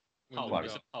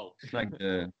 It's like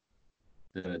the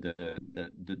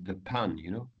pan,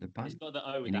 you know, the pan. It's got the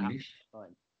O in English.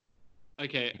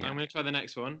 Okay, I'm going to try the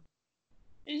next one.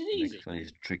 Is it The easy? next one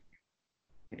is trick.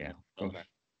 Yeah. Okay.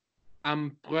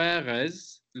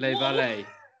 Ambroires les valets.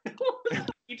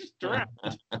 You just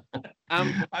dropped.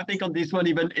 I think on this one,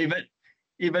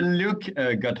 even Luke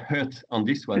got hurt on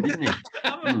this one, didn't he?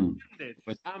 It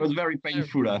was very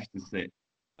painful, I have to say. Say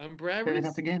Ambroires?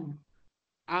 that again.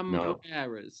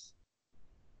 Ambroires.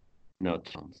 No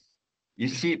chance. You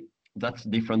see, that's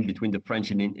different between the French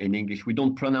and in English. We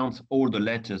don't pronounce all the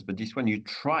letters, but this one you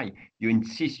try, you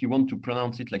insist, you want to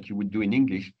pronounce it like you would do in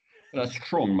English. That's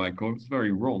wrong, Michael. It's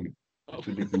very wrong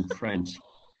to do it in French.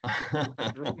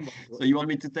 So you want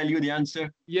me to tell you the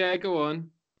answer? Yeah, go on.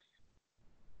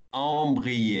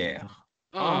 Ambrière.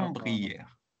 Oh. Ambrière.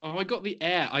 Oh, I got the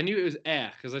air. I knew it was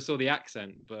air because I saw the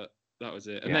accent, but that was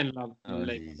it. And then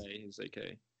les valets is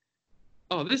okay.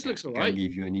 Oh, this looks all right. Can't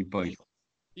give you any points.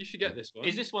 You should get this one.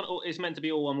 Is this one is meant to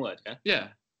be all one word? Yeah. Yeah.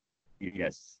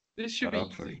 Yes. This should be.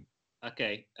 Hopefully.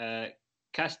 Okay.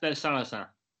 Castel Saint-Lazare.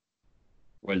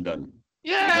 Well done.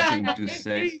 Yeah. Nothing to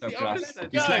say. Easy. Top I class. was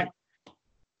It's like,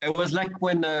 it was like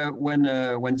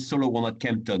when Solo won at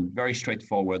Kempton. Very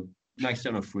straightforward. Nice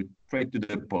turn of foot. Straight to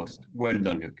the post. Well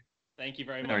done, Luke. Thank you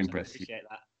very much. Very impressive. I appreciate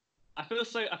that. I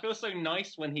feel so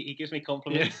nice when he gives me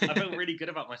compliments. Yeah. I feel really good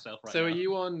about myself right now. So are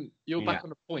you on? You're back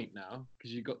on a point now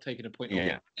because you got taken a point.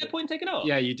 Yeah. A point taken off?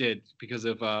 Yeah, you did because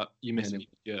of you missed me.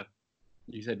 Yeah.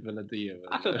 You said Villedieu.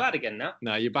 I feel bad again now.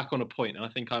 No, you're back on a point, and I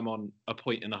think I'm on a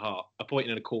point and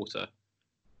a quarter.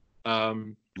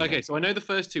 Okay, so I know the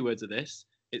first two words of this.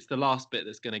 It's the last bit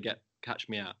that's going to catch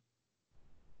me out.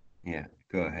 Yeah,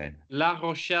 go ahead. La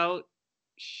Rochelle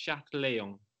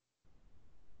Châtillon.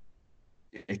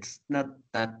 It's not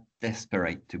that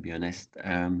desperate, to be honest.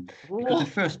 Because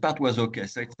the first part was okay,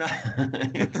 so it's not,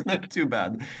 it's not too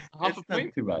bad. Half a point?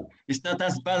 Not too bad. It's not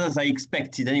as bad as I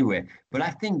expected anyway. But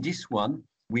I think this one,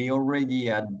 we already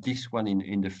had this one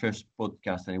in the first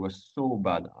podcast, and it was so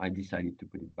bad, I decided to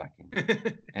put it back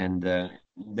in. And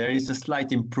there is a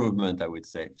slight improvement, I would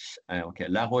say. Okay,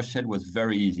 La Rochelle was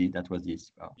very easy. That was the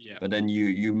easy part. Yeah. But then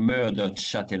you murdered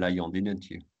Châtelaillon, didn't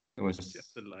you? It was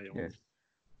Châtelaillon. Yes.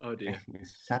 Oh dear.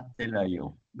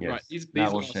 Châtelaillon. Yes. Right, these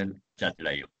La Rochelle,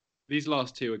 Châtelaillon. These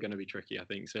last two are going to be tricky, I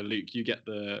think. So Luke, you get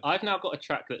the. I've now got a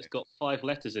track that's got 5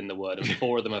 letters in the word, and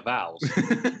 4 of them are vowels.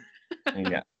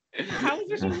 Yeah. How is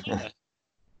this one there?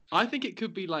 I think it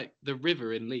could be like the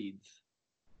river in Leeds.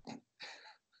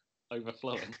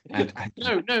 Overflowing.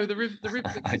 No, the river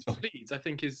in Leeds, I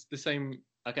think, is the same.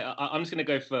 Okay, I'm just going to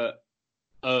go for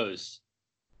O's.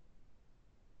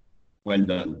 Well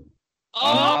done.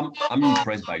 Oh! I'm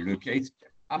impressed by Luke.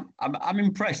 I'm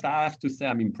impressed. I have to say,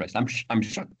 I'm impressed. I'm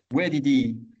shocked. Where did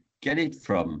he get it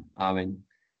from? I mean,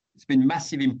 it's been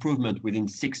massive improvement within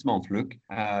 6 months. Luke,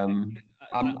 I'm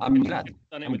glad.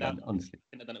 I'm glad, honestly. I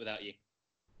couldn't have done it without you.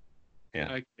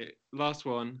 Yeah. Okay, last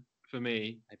one for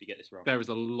me. I hope you get this wrong. There is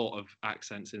a lot of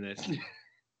accents in this.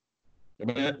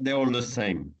 But they're all the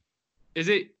same. Is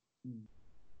it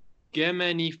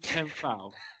Gemeni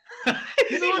Tempao?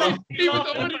 He was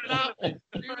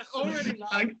already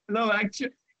laughing. No,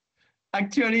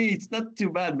 actually, it's not too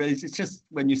bad, but it's just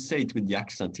when you say it with the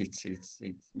accent, it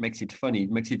makes it funny.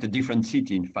 It makes it a different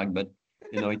city, in fact. But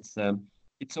you know, it's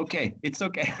okay. It's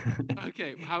okay.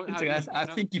 Okay. I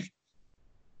think if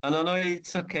no,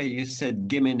 it's okay. You said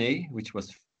Gemene, which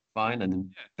was fine, and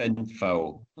then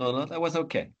Penfao. No, that was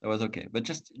okay. But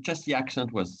just the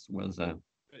accent was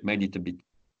made it a bit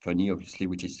funny, obviously,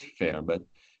 which is fair. But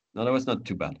no, that was not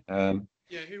too bad.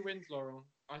 Yeah, who wins, Laurent?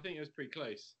 I think it was pretty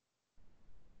close.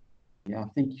 Yeah, I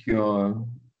think you're.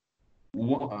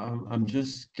 I'm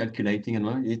just calculating,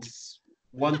 and it's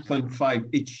 1.5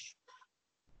 each.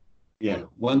 Yeah,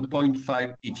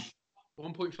 1.5 each.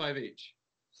 1.5 each.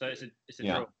 So it's a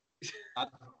draw.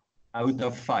 Out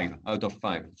of five,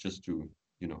 just to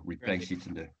replace it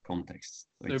in the context.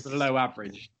 So below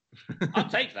average. I'll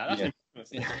take that.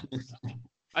 That's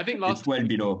I think it's well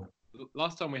below.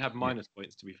 Last time we had minus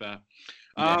points, to be fair.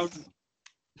 Yes.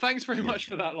 Thanks very much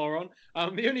for that, Laurent.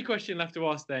 The only question left to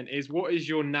ask then is, what is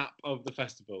your nap of the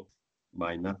festival?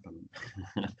 My nap?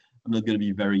 I'm not going to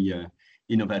be very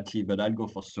innovative, but I'll go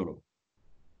for Solo.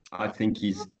 I think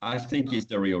he's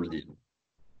the real deal.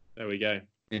 There we go.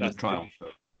 That's a triumph.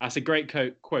 That's a great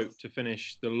quote to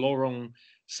finish the Laurent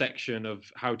section of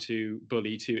how to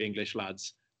bully 2 English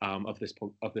lads. of this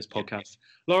podcast.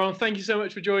 Laurent, thank you so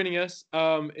much for joining us.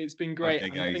 It's been great.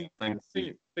 Okay, guys.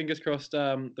 Fingers crossed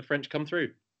the French come through.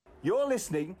 You're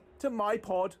listening to My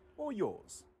Pod or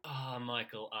Yours.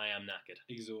 Michael, I am knackered.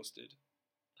 Exhausted.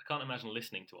 I can't imagine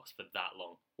listening to us for that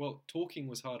long. Well, talking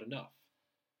was hard enough.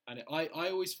 And I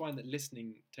always find that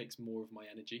listening takes more of my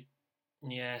energy.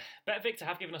 Yeah. Bet Victor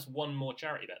have given us one more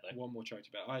charity bet, though. One more charity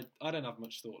bet. I don't have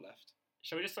much thought left.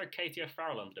 Shall we just throw Katie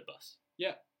O'Farrell under the bus?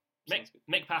 Yeah.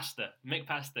 Mick Pastor,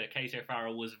 Katie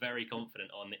O'Farrell was very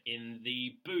confident on in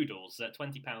the Boodles.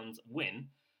 £20 win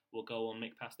will go on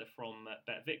Mick Pastor from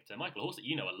Bet Victor. Michael, a horse that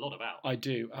you know a lot about. I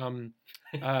do.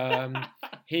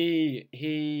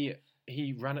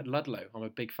 He ran at Ludlow. I'm a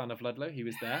big fan of Ludlow. He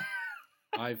was there.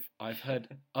 I've heard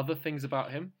other things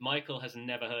about him. Michael has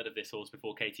never heard of this horse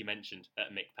before Katie mentioned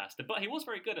Mick Pastor, but he was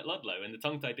very good at Ludlow, and the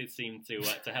tongue tie did seem to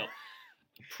help.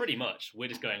 Pretty much, we're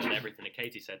just going on everything that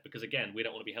Katie said because, again, we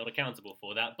don't want to be held accountable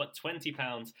for that. But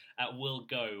 £20 will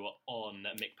go on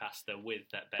Mick Pastor with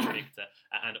Bet Victor,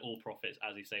 and all profits,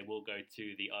 as you say, will go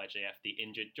to the IJF, the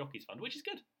Injured Jockeys Fund, which is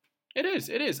good. It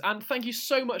is. And thank you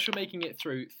so much for making it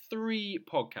through 3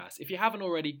 podcasts. If you haven't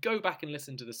already, go back and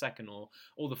listen to the second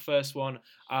or the first one,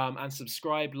 and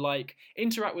subscribe,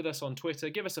 interact with us on Twitter,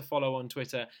 give us a follow on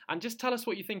Twitter, and just tell us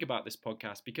what you think about this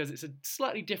podcast, because it's a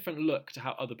slightly different look to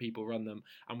how other people run them,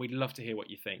 and we'd love to hear what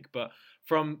you think. But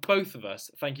from both of us,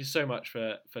 thank you so much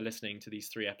for listening to these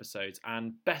 3 episodes,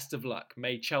 and best of luck.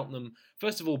 May Cheltenham,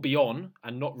 first of all, be on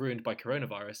and not ruined by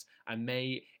coronavirus, and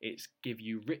may it give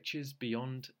you riches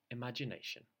beyond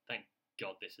imagination. Thank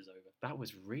God this is over. That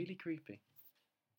was really creepy.